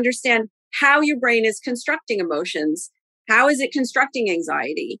important to understand how your brain is constructing emotions. How is it constructing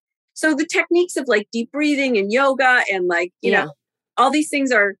anxiety? So the techniques of like deep breathing and yoga and like, you know, all these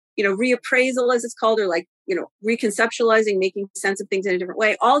things are, reappraisal as it's called, or like, reconceptualizing, making sense of things in a different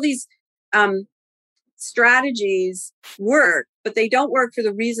way. All these strategies work, but they don't work for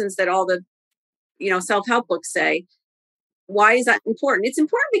the reasons that all the, self-help books say. Why is that important? It's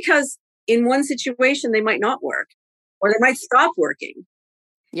important because in one situation, they might not work or they might stop working.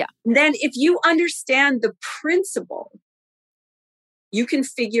 Yeah. And then if you understand the principle, you can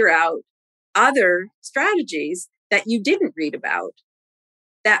figure out other strategies that you didn't read about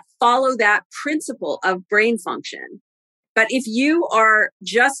that follow that principle of brain function. But if you are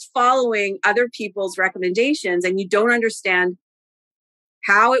just following other people's recommendations and you don't understand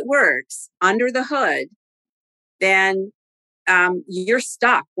how it works under the hood, then you're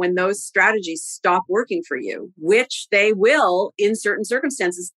stuck when those strategies stop working for you, which they will in certain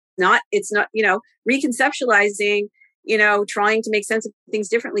circumstances. It's not, reconceptualizing, trying to make sense of things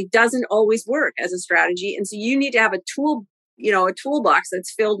differently doesn't always work as a strategy. And so you need to have a tool, a toolbox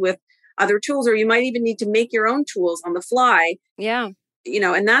that's filled with other tools, or you might even need to make your own tools on the fly. Yeah.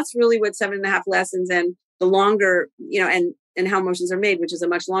 And that's really what 7.5 Lessons and the longer, and How Emotions Are Made, which is a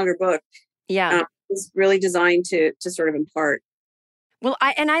much longer book. Yeah. is really designed to sort of impart. Well,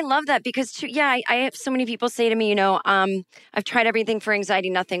 I love that because I have so many people say to me, I've tried everything for anxiety,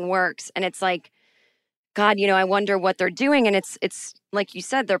 nothing works. And it's like, God, I wonder what they're doing. And it's like you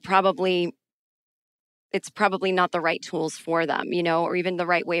said, it's probably not the right tools for them, or even the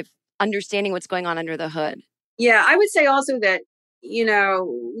right way of understanding what's going on under the hood. Yeah, I would say also that,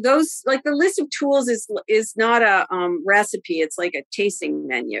 those, like, the list of tools is not a recipe. It's like a tasting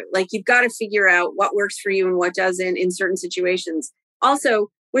menu. Like, you've got to figure out what works for you and what doesn't in certain situations. Also,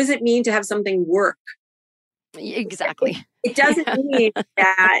 what does it mean to have something work? Exactly. It doesn't mean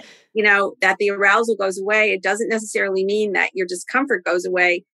that, that the arousal goes away. It doesn't necessarily mean that your discomfort goes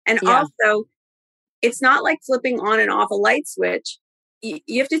away. And also, it's not like flipping on and off a light switch.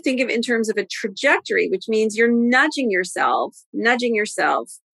 You have to think of it in terms of a trajectory, which means you're nudging yourself in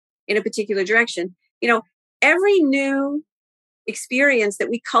a particular direction. Every new experience that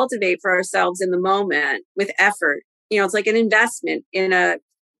we cultivate for ourselves in the moment with effort, it's like an investment in a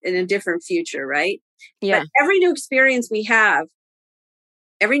different future, right? Yeah. But every new experience we have,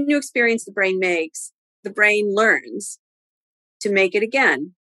 every new experience the brain makes, the brain learns to make it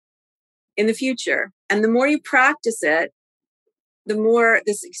again in the future. And the more you practice it, the more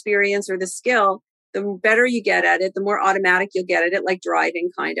this experience or the skill, the better you get at it, the more automatic you'll get at it, like driving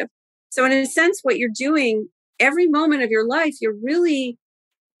kind of. So in a sense, what you're doing every moment of your life, you're really,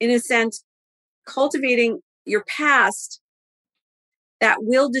 in a sense, cultivating your past that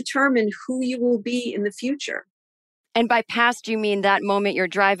will determine who you will be in the future. And by past, you mean that moment you're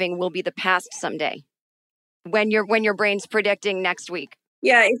driving will be the past someday, when your brain's predicting next week.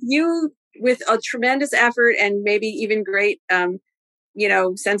 Yeah, if you, with a tremendous effort and maybe even great,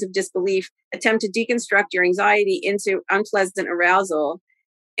 sense of disbelief, attempt to deconstruct your anxiety into unpleasant arousal,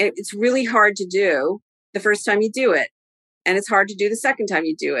 it's really hard to do the first time you do it. And it's hard to do the second time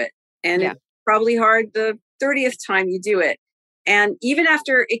you do it. And it's probably hard the 30th time you do it. And even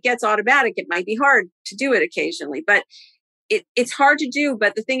after it gets automatic, it might be hard to do it occasionally, but it's hard to do.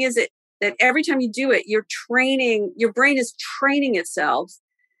 But the thing is that every time you do it, your brain is training itself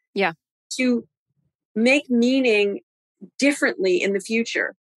to make meaning differently in the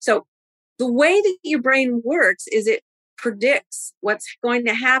future. So the way that your brain works is it predicts what's going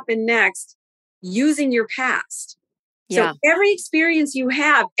to happen next using your past. So every experience you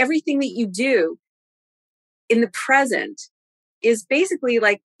have, everything that you do in the present is basically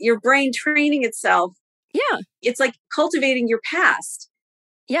like your brain training itself. Yeah. It's like cultivating your past.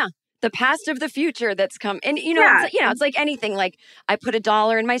 Yeah. The past of the future that's come. And, it's like anything. Like, I put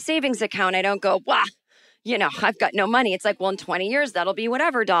 $1 in my savings account. I don't go, wow, I've got no money. It's like, well, in 20 years, that'll be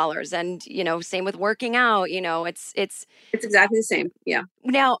whatever dollars. And, same with working out, it's exactly the same. Yeah.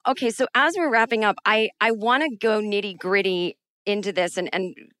 Now, okay. So as we're wrapping up, I want to go nitty gritty into this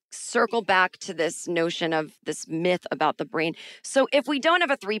and circle back to this notion of this myth about the brain. So if we don't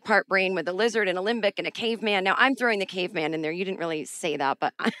have a 3-part brain with a lizard and a limbic and a caveman, now I'm throwing the caveman in there. You didn't really say that,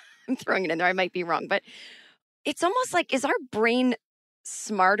 but I'm throwing it in there. I might be wrong, but it's almost like, is our brain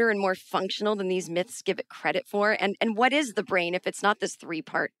smarter and more functional than these myths give it credit for? And what is the brain if it's not this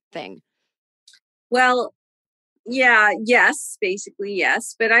 3-part thing? Well, yes, basically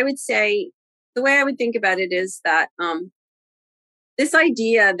yes. But I would say the way I would think about it is that this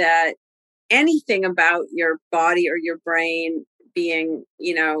idea that anything about your body or your brain being,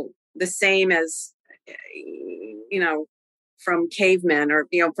 the same as, from cavemen or,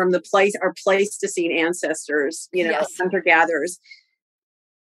 from our Pleistocene ancestors, hunter-gatherers,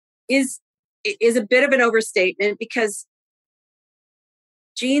 is a bit of an overstatement because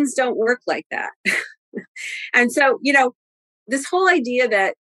genes don't work like that. And so, this whole idea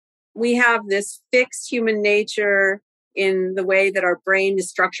that we have this fixed human nature in the way that our brain is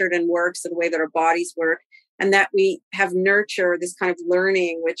structured and works, and the way that our bodies work, and that we have nurture, this kind of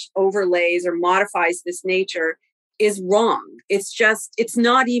learning which overlays or modifies this nature, is wrong. It's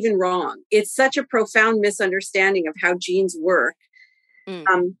not even wrong. It's such a profound misunderstanding of how genes work.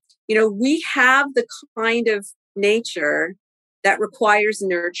 We have the kind of nature that requires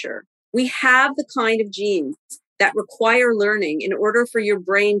nurture. We have the kind of genes that require learning in order for your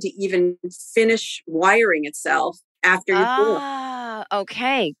brain to even finish wiring itself after you're born.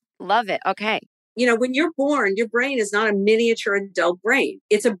 Okay. Love it. Okay. When you're born, your brain is not a miniature adult brain.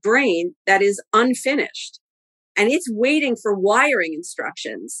 It's a brain that is unfinished. And it's waiting for wiring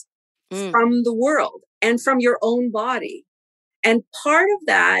instructions from the world and from your own body. And part of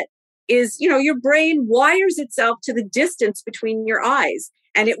that is, your brain wires itself to the distance between your eyes,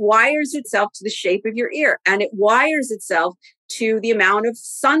 and it wires itself to the shape of your ear, and it wires itself to the amount of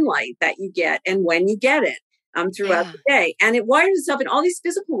sunlight that you get and when you get it throughout the day. And it wires itself in all these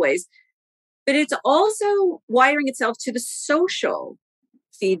physical ways. But it's also wiring itself to the social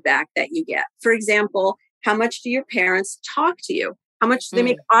feedback that you get. For example, how much do your parents talk to you? How much do they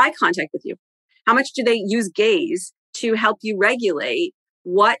make eye contact with you? How much do they use gaze to help you regulate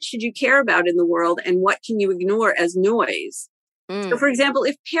what should you care about in the world and what can you ignore as noise? So, for example,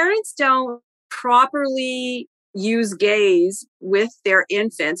 if parents don't properly use gaze with their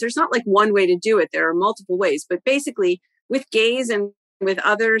infants, there's not like one way to do it. There are multiple ways. But basically, with gaze and with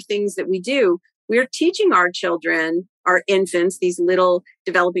other things that we do, we're teaching our children, our infants, these little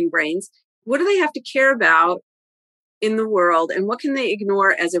developing brains, what do they have to care about in the world and what can they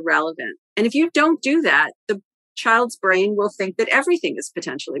ignore as irrelevant? And if you don't do that, the child's brain will think that everything is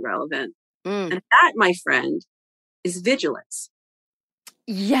potentially relevant. And that, my friend, is vigilance.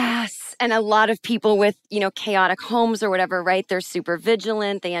 Yes. And a lot of people with, chaotic homes or whatever, right? They're super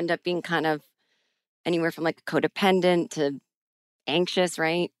vigilant. They end up being kind of anywhere from like codependent to anxious,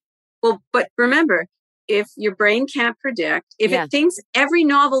 right? Well, but remember, if your brain can't predict, if it thinks every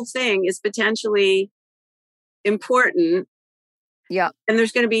novel thing is potentially important, and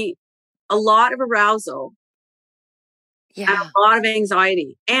there's going to be a lot of arousal and a lot of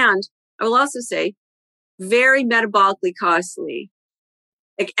anxiety. And I will also say, very metabolically costly.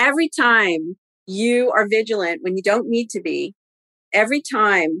 Like every time you are vigilant when you don't need to be, every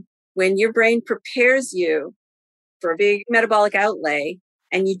time when your brain prepares you for a big metabolic outlay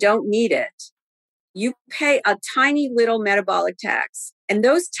and you don't need it, you pay a tiny little metabolic tax. And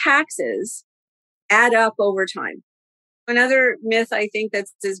those taxes add up over time. Another myth I think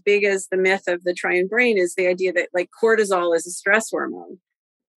that's as big as the myth of the triune brain is the idea that like cortisol is a stress hormone.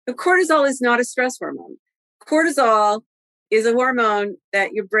 But cortisol is not a stress hormone. Cortisol is a hormone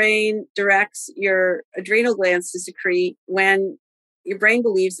that your brain directs your adrenal glands to secrete when your brain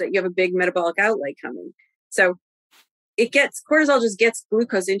believes that you have a big metabolic outlay coming. So cortisol just gets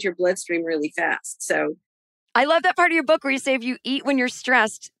glucose into your bloodstream really fast. So I love that part of your book where you say if you eat when you're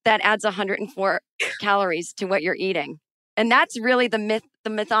stressed, that adds 104 calories to what you're eating. And that's really the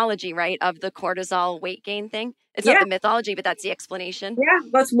mythology, right, of the cortisol weight gain thing. It's not the mythology, but that's the explanation. Yeah,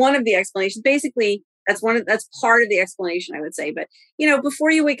 that's one of the explanations. Basically, that's part of the explanation, I would say. But, before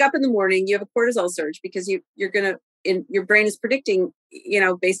you wake up in the morning, you have a cortisol surge because your brain is predicting,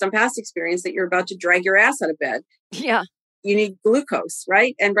 based on past experience that you're about to drag your ass out of bed. Yeah. You need glucose,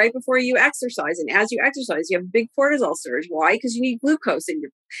 right? And right before you exercise, and as you exercise, you have a big cortisol surge. Why? Because you need glucose in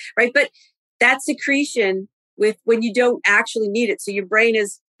your, right? But that secretion when you don't actually need it. So your brain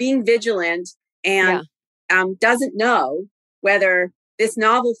is being vigilant and doesn't know whether this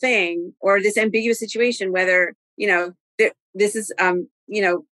novel thing or this ambiguous situation, whether, this is,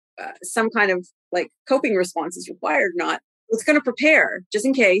 some kind of like coping response is required or not. It's going to prepare just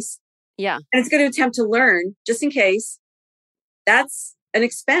in case. Yeah. And it's going to attempt to learn just in case. That's an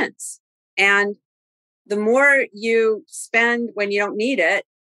expense. And the more you spend when you don't need it,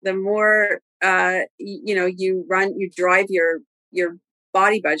 the more, you drive your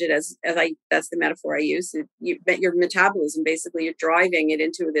body budget that's the metaphor I use. Your metabolism, basically, you're driving it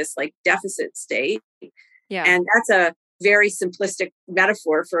into this like deficit state. Yeah. And that's a very simplistic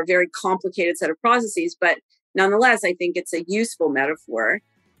metaphor for a very complicated set of processes. But nonetheless, I think it's a useful metaphor.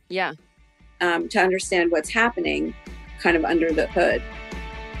 Yeah. To understand what's happening kind of under the hood.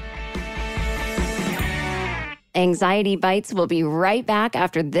 Anxiety Bites will be right back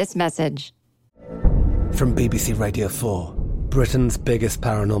after this message. From BBC Radio 4, Britain's biggest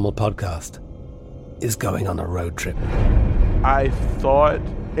paranormal podcast is going on a road trip. I thought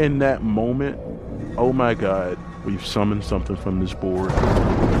in that moment, oh my God, we've summoned something from this board.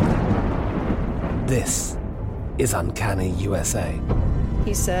 This is Uncanny USA.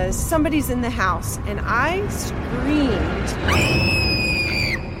 He says, somebody's in the house, and I screamed.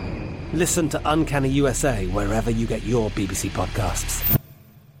 Listen to Uncanny USA wherever you get your BBC podcasts,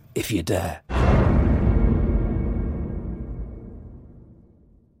 if you dare.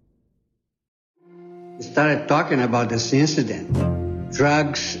 We started talking about this incident.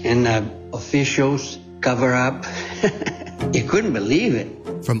 Drugs and officials cover up. You couldn't believe it.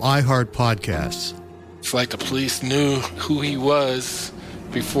 From iHeart Podcasts. It's like the police knew who he was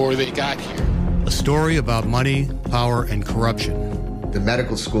before they got here. A story about money, power, and corruption. The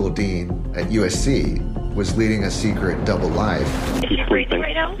medical school dean at USC was leading a secret double life. She's breathing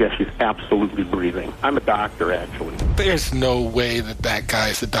right now? Yes, she's absolutely breathing. I'm a doctor, actually. There's no way that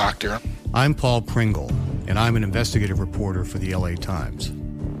guy's a doctor. I'm Paul Pringle, and I'm an investigative reporter for the LA Times.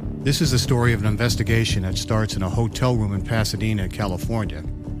 This is the story of an investigation that starts in a hotel room in Pasadena, California,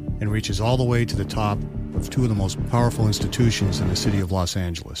 and reaches all the way to the top of two of the most powerful institutions in the city of Los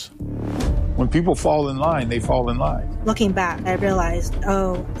Angeles. When people fall in line, they fall in line. Looking back, I realized,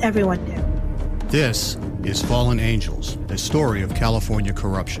 everyone knew. This is Fallen Angels, a story of California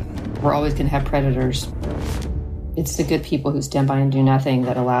corruption. We're always going to have predators. It's the good people who stand by and do nothing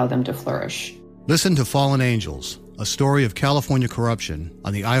that allow them to flourish. Listen to Fallen Angels, a story of California corruption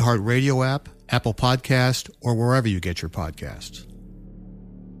on the iHeart Radio app, Apple Podcast, or wherever you get your podcasts.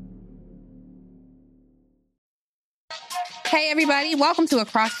 Hey, everybody. Welcome to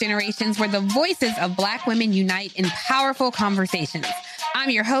Across Generations, where the voices of Black women unite in powerful conversations. I'm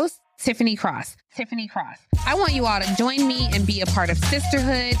your host, Tiffany Cross. I want you all to join me and be a part of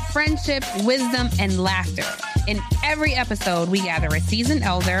sisterhood, friendship, wisdom, and laughter. In every episode, we gather a seasoned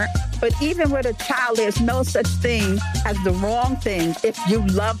elder. But even with a child, there's no such thing as the wrong thing if you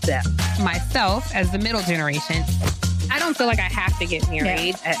love them. Myself as the middle generation. I don't feel like I have to get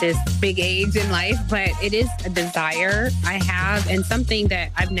married at this big age in life, but it is a desire I have and something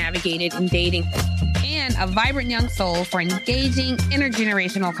that I've navigated in dating. And a vibrant young soul for engaging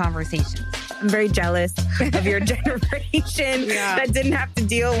intergenerational conversations. I'm very jealous of your generation that didn't have to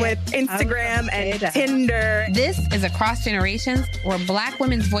deal with Instagram and Tinder. This is Across Generations, where Black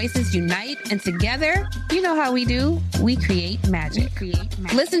women's voices unite, and together, you know how we do, we create magic.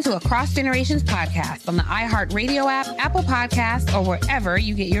 Listen to Across Generations podcast on the iHeart Radio app, Apple Podcasts, or wherever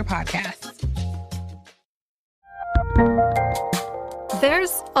you get your podcasts.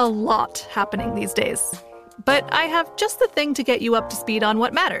 There's a lot happening these days. But I have just the thing to get you up to speed on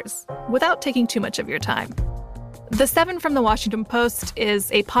what matters, without taking too much of your time. The 7 from the Washington Post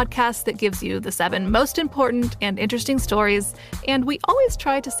is a podcast that gives you the 7 most important and interesting stories, and we always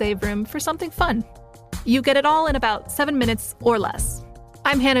try to save room for something fun. You get it all in about 7 minutes or less.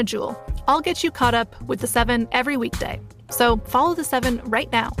 I'm Hannah Jewell. I'll get you caught up with the 7 every weekday. So follow the 7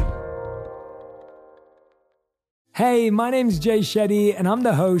 right now. Hey, my name's Jay Shetty, and I'm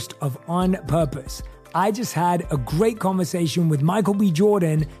the host of On Purpose. I just had a great conversation with Michael B.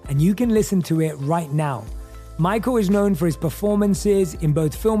 Jordan, and you can listen to it right now. Michael is known for his performances in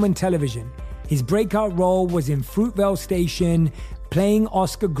both film and television. His breakout role was in Fruitvale Station, playing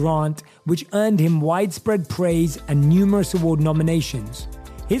Oscar Grant, which earned him widespread praise and numerous award nominations.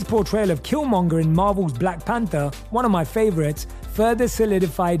 His portrayal of Killmonger in Marvel's Black Panther, one of my favorites, further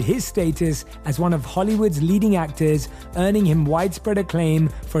solidified his status as one of Hollywood's leading actors, earning him widespread acclaim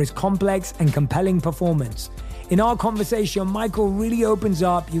for his complex and compelling performance. In our conversation, Michael really opens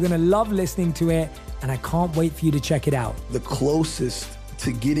up. You're going to love listening to it, and I can't wait for you to check it out. The closest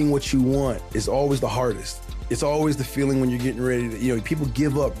to getting what you want is always the hardest. It's always the feeling when you're getting ready to, people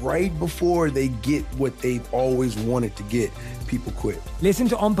give up right before they get what they've always wanted to get. People quit. Listen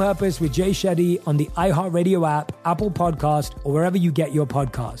to On Purpose with Jay Shetty on the iHeartRadio app, Apple Podcast, or wherever you get your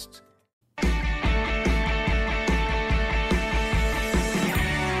podcasts.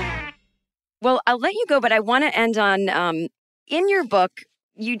 Well, I'll let you go, but I want to end on, in your book,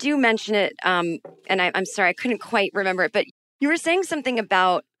 you do mention it, and I'm sorry, I couldn't quite remember it, but you were saying something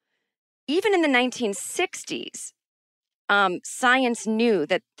about, even in the 1960s, science knew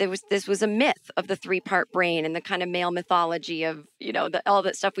that this was a myth of the 3-part brain and the kind of male mythology of, all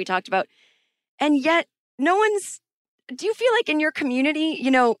that stuff we talked about. And yet do you feel like in your community,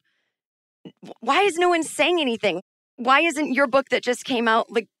 why is no one saying anything? Why isn't your book that just came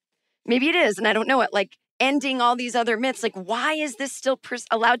out, like, maybe it is, and I don't know it, like ending all these other myths? Like, why is this still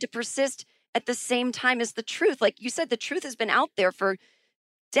allowed to persist at the same time as the truth? Like you said, the truth has been out there for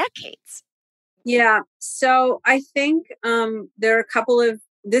decades. Yeah. So I think there are a couple of,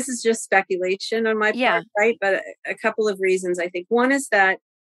 this is just speculation on my part, right? But a couple of reasons, I think. One is that,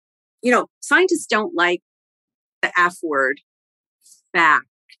 scientists don't like the F word, fact.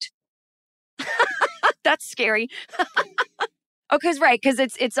 That's scary. Because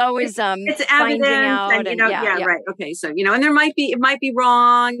it's always it's finding evidence out and right. Okay. So, and it might be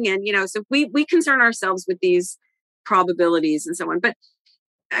wrong. And, so we concern ourselves with these probabilities and so on. But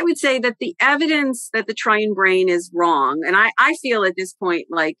I would say that the evidence that the triune brain is wrong, and I feel at this point,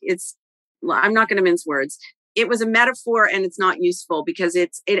 like I'm not going to mince words. It was a metaphor and it's not useful because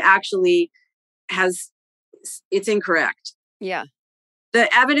it actually it's incorrect. Yeah.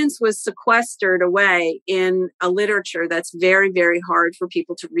 The evidence was sequestered away in a literature that's very, very hard for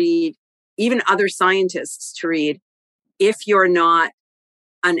people to read, even other scientists to read, if you're not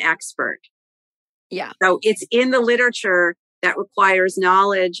an expert. Yeah. So it's in the literature that requires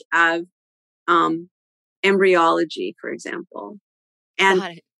knowledge of embryology, for example,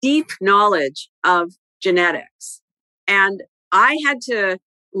 and deep knowledge of genetics. And I had to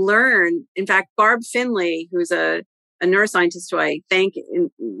learn, in fact, Barb Finley, who's a neuroscientist who I thank,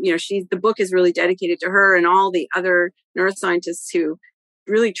 the book is really dedicated to her and all the other neuroscientists who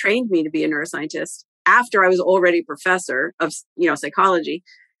really trained me to be a neuroscientist after I was already a professor of, psychology.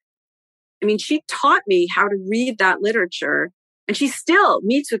 I mean, she taught me how to read that literature, and she still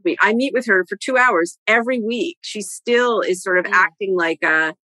meets with me. I meet with her for 2 hours every week. She still is sort of acting like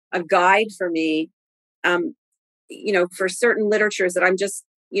a guide for me, for certain literatures that I'm just,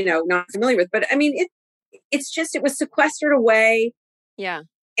 not familiar with. But I mean, it was sequestered away. Yeah.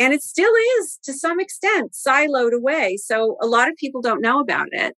 And it still is, to some extent, siloed away. So a lot of people don't know about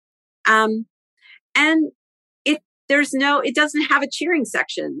it. And it doesn't have a cheering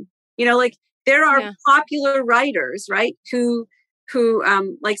section. There are popular writers, right? Who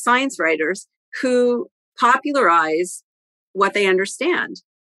like science writers who popularize what they understand.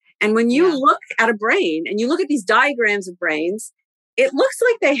 And when you look at a brain and you look at these diagrams of brains, it looks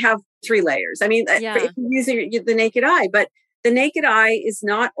like they have 3 layers. I mean, if you use the naked eye, but the naked eye is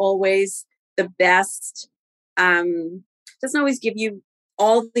not always the best, doesn't always give you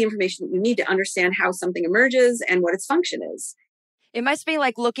all the information that you need to understand how something emerges and what its function is. It must be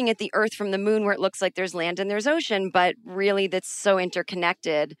like looking at the Earth from the moon, where it looks like there's land and there's ocean, but really that's so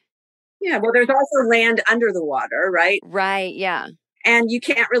interconnected. Yeah, well, there's also land under the water, right? Right, yeah. And you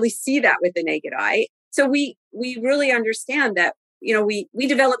can't really see that with the naked eye. So we really understand that, we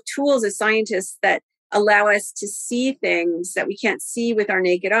develop tools as scientists that allow us to see things that we can't see with our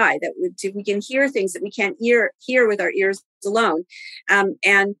naked eye, that we can hear things that we can't hear with our ears alone.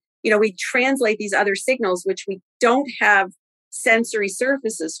 And we translate these other signals, which we don't have sensory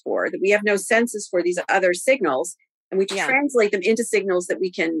surfaces for, that we have no senses for these other signals, and we translate them into signals that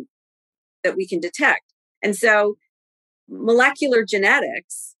we can detect. And so molecular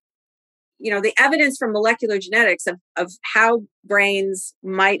genetics, the evidence from molecular genetics of how brains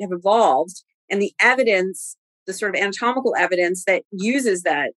might have evolved, and the evidence, the sort of anatomical evidence that uses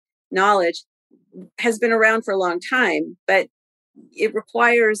that knowledge, has been around for a long time, but it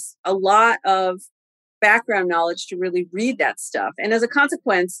requires a lot of background knowledge to really read that stuff. And as a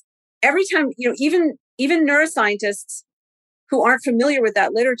consequence, every time, even neuroscientists who aren't familiar with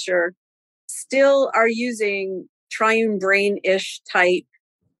that literature still are using triune brain-ish type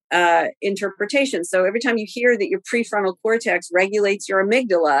interpretation. So every time you hear that your prefrontal cortex regulates your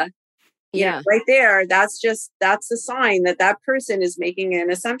amygdala, right there, that's a sign that person is making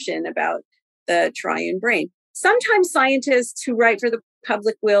an assumption about the triune brain. Sometimes scientists who write for the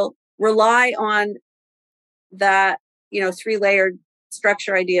public will rely on that, 3-layered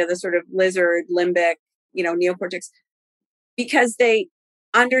structure idea, the sort of lizard, limbic, neocortex, because they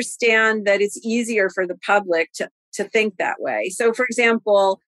understand that it's easier for the public to think that way. So, for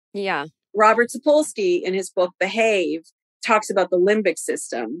example, Robert Sapolsky in his book Behave talks about the limbic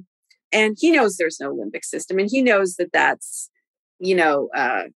system, and he knows there's no limbic system, and he knows that that's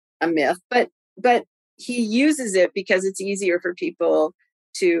a myth, but he uses it because it's easier for people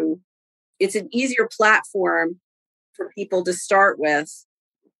it's an easier platform for people to start with,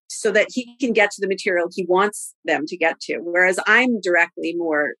 so that he can get to the material he wants them to get to. Whereas I'm directly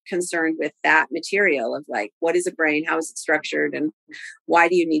more concerned with that material of like, what is a brain? How is it structured? And why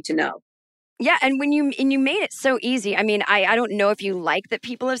do you need to know? Yeah. And when you made it so easy, I mean, I don't know if you like that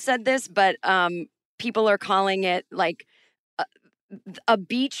people have said this, but people are calling it like a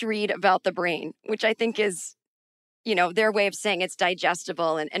beach read about the brain, which I think is, their way of saying it's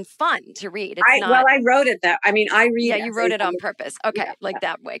digestible and fun to read. I wrote it that. I mean, I read. Yeah, you wrote it on purpose. Okay,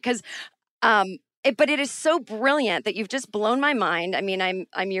 that way, because, but it is so brilliant that you've just blown my mind. I mean,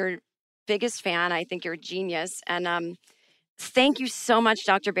 I'm your biggest fan. I think you're a genius, and thank you so much,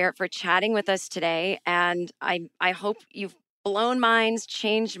 Dr. Barrett, for chatting with us today. And I hope you've blown minds,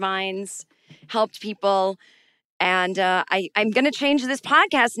 changed minds, helped people. And I'm going to change this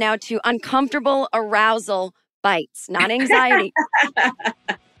podcast now to Uncomfortable Arousal Bites, not anxiety.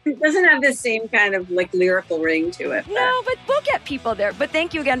 It doesn't have the same kind of like lyrical ring to it. No, but we'll get people there. But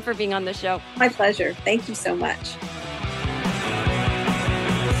thank you again for being on the show. My pleasure. Thank you so much.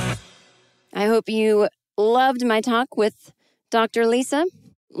 I hope you loved my talk with Dr. Lisa.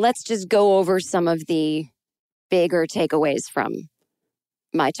 Let's just go over some of the bigger takeaways from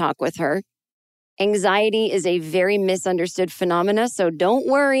my talk with her. Anxiety is a very misunderstood phenomena, so don't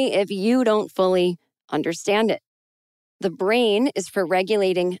worry if you don't fully understand it. The brain is for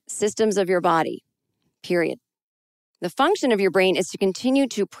regulating systems of your body, period. The function of your brain is to continue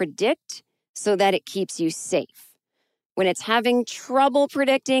to predict so that it keeps you safe. When it's having trouble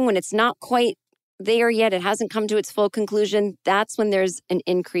predicting, when it's not quite there yet, it hasn't come to its full conclusion, that's when there's an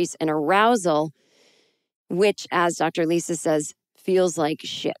increase in arousal, which, as Dr. Lisa says, feels like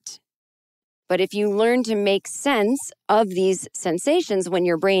shit. But if you learn to make sense of these sensations when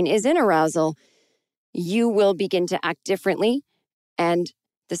your brain is in arousal, you will begin to act differently, and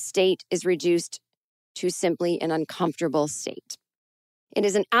the state is reduced to simply an uncomfortable state. It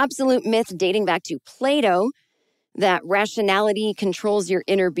is an absolute myth dating back to Plato that rationality controls your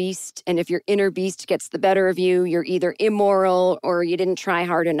inner beast. And if your inner beast gets the better of you, you're either immoral or you didn't try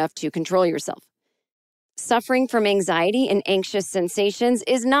hard enough to control yourself. Suffering from anxiety and anxious sensations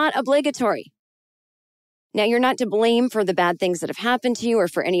is not obligatory. Now, you're not to blame for the bad things that have happened to you or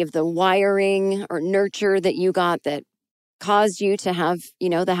for any of the wiring or nurture that you got that caused you to have,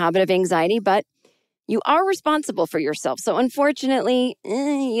 the habit of anxiety, but you are responsible for yourself. So unfortunately,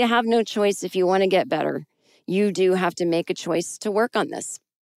 you have no choice if you want to get better. You do have to make a choice to work on this.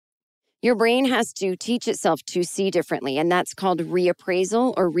 Your brain has to teach itself to see differently, and that's called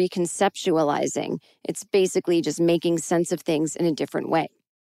reappraisal or reconceptualizing. It's basically just making sense of things in a different way.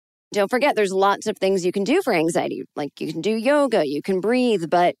 Don't forget, there's lots of things you can do for anxiety. Like you can do yoga, you can breathe,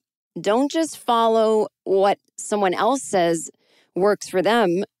 but don't just follow what someone else says works for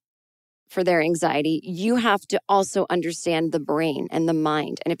them for their anxiety. You have to also understand the brain and the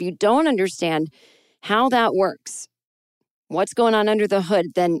mind. And if you don't understand how that works, what's going on under the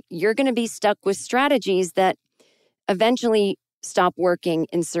hood, then you're going to be stuck with strategies that eventually stop working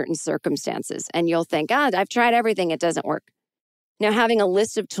in certain circumstances. And you'll think, God, I've tried everything, it doesn't work. Now, having a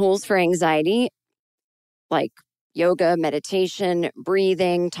list of tools for anxiety, like yoga, meditation,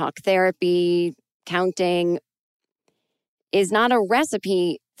 breathing, talk therapy, counting, is not a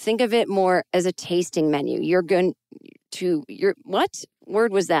recipe. Think of it more as a tasting menu. You're going to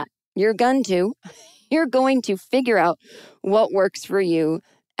figure out what works for you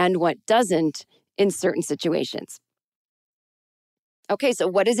and what doesn't in certain situations. Okay, so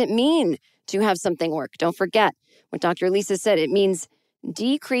what does it mean to have something work? Don't forget what Dr. Lisa said. It means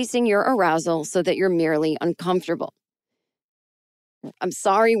decreasing your arousal so that you're merely uncomfortable. I'm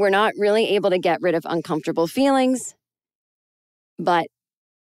sorry, we're not really able to get rid of uncomfortable feelings, but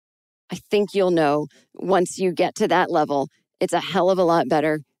I think you'll know once you get to that level, it's a hell of a lot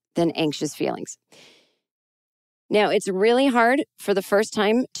better than anxious feelings. Now, it's really hard for the first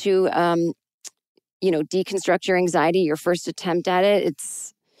time to, deconstruct your anxiety, your first attempt at it.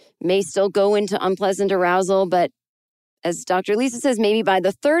 It's may still go into unpleasant arousal, but as Dr. Lisa says, maybe by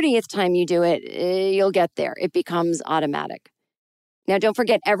the 30th time you do it, you'll get there. It becomes automatic. Now, don't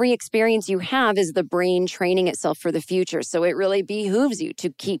forget, every experience you have is the brain training itself for the future. So it really behooves you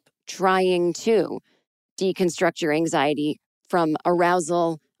to keep trying to deconstruct your anxiety from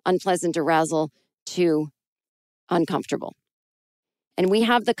arousal, unpleasant arousal, to uncomfortable. And we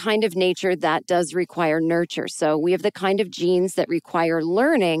have the kind of nature that does require nurture. So we have the kind of genes that require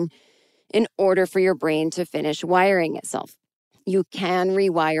learning in order for your brain to finish wiring itself. You can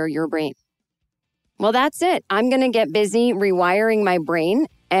rewire your brain. Well, that's it. I'm going to get busy rewiring my brain,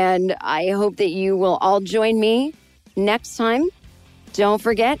 and I hope that you will all join me next time. Don't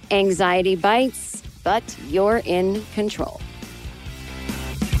forget, anxiety bites, but you're in control.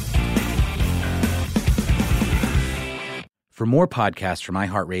 For more podcasts from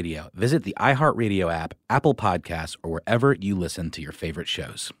iHeartRadio, visit the iHeartRadio app, Apple Podcasts, or wherever you listen to your favorite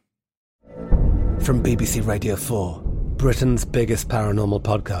shows. From BBC Radio 4, Britain's biggest paranormal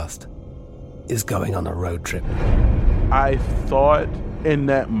podcast is going on a road trip. I thought in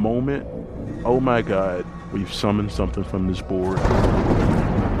that moment, oh my God, we've summoned something from this board.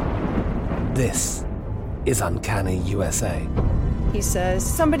 This is Uncanny USA. He says,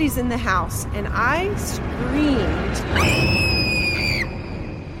 somebody's in the house, and I screamed.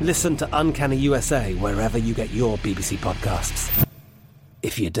 Listen to Uncanny USA wherever you get your BBC podcasts,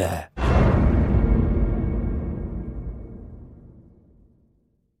 if you dare.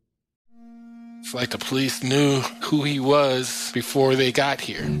 It's like the police knew who he was before they got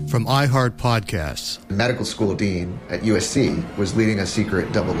here. From iHeart Podcasts. Medical school dean at USC was leading a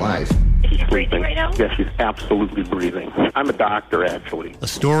secret double life. She's breathing right now? Yes, she's absolutely breathing. I'm a doctor, actually. A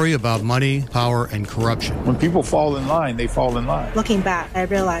story about money, power, and corruption. When people fall in line, they fall in line. Looking back, I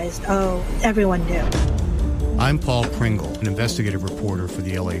realized, everyone knew. I'm Paul Pringle, an investigative reporter for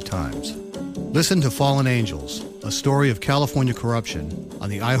the LA Times. Listen to Fallen Angels, a story of California corruption on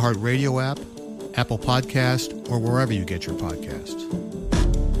the iHeart Radio app, Apple Podcast, or wherever you get your podcasts.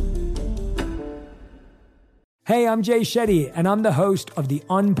 Hey, I'm Jay Shetty, and I'm the host of the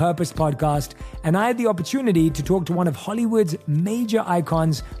On Purpose podcast, and I had the opportunity to talk to one of Hollywood's major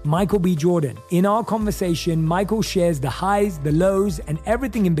icons, Michael B. Jordan. In our conversation, Michael shares the highs, the lows, and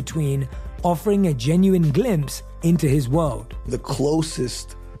everything in between, offering a genuine glimpse into his world. The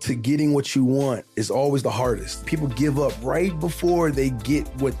closest to getting what you want is always the hardest. People give up right before they get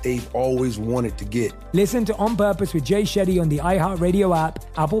what they've always wanted to get. Listen to On Purpose with Jay Shetty on the iHeartRadio app,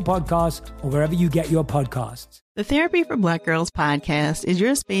 Apple Podcasts, or wherever you get your podcasts. The Therapy for Black Girls podcast is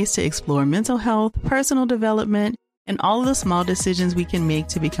your space to explore mental health, personal development, and all of the small decisions we can make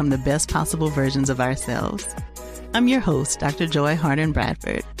to become the best possible versions of ourselves. I'm your host, Dr. Joy Harden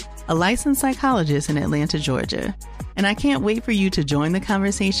Bradford, a licensed psychologist in Atlanta, Georgia, and I can't wait for you to join the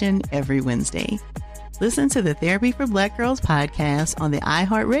conversation every Wednesday. Listen to the Therapy for Black Girls podcast on the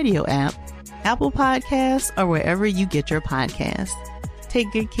iHeartRadio app, Apple Podcasts, or wherever you get your podcasts. Take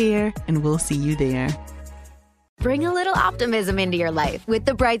good care, and we'll see you there. Bring a little optimism into your life with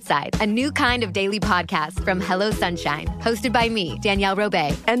The Bright Side, a new kind of daily podcast from Hello Sunshine, hosted by me, Danielle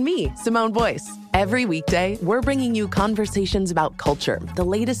Robay. And me, Simone Boyce. Every weekday, we're bringing you conversations about culture, the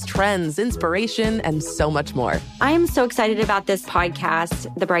latest trends, inspiration, and so much more. I am so excited about this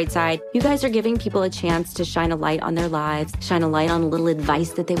podcast, The Bright Side. You guys are giving people a chance to shine a light on their lives, shine a light on a little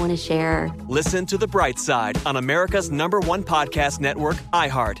advice that they want to share. Listen to The Bright Side on America's #1 podcast network,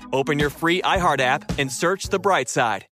 iHeart. Open your free iHeart app and search The Bright Side.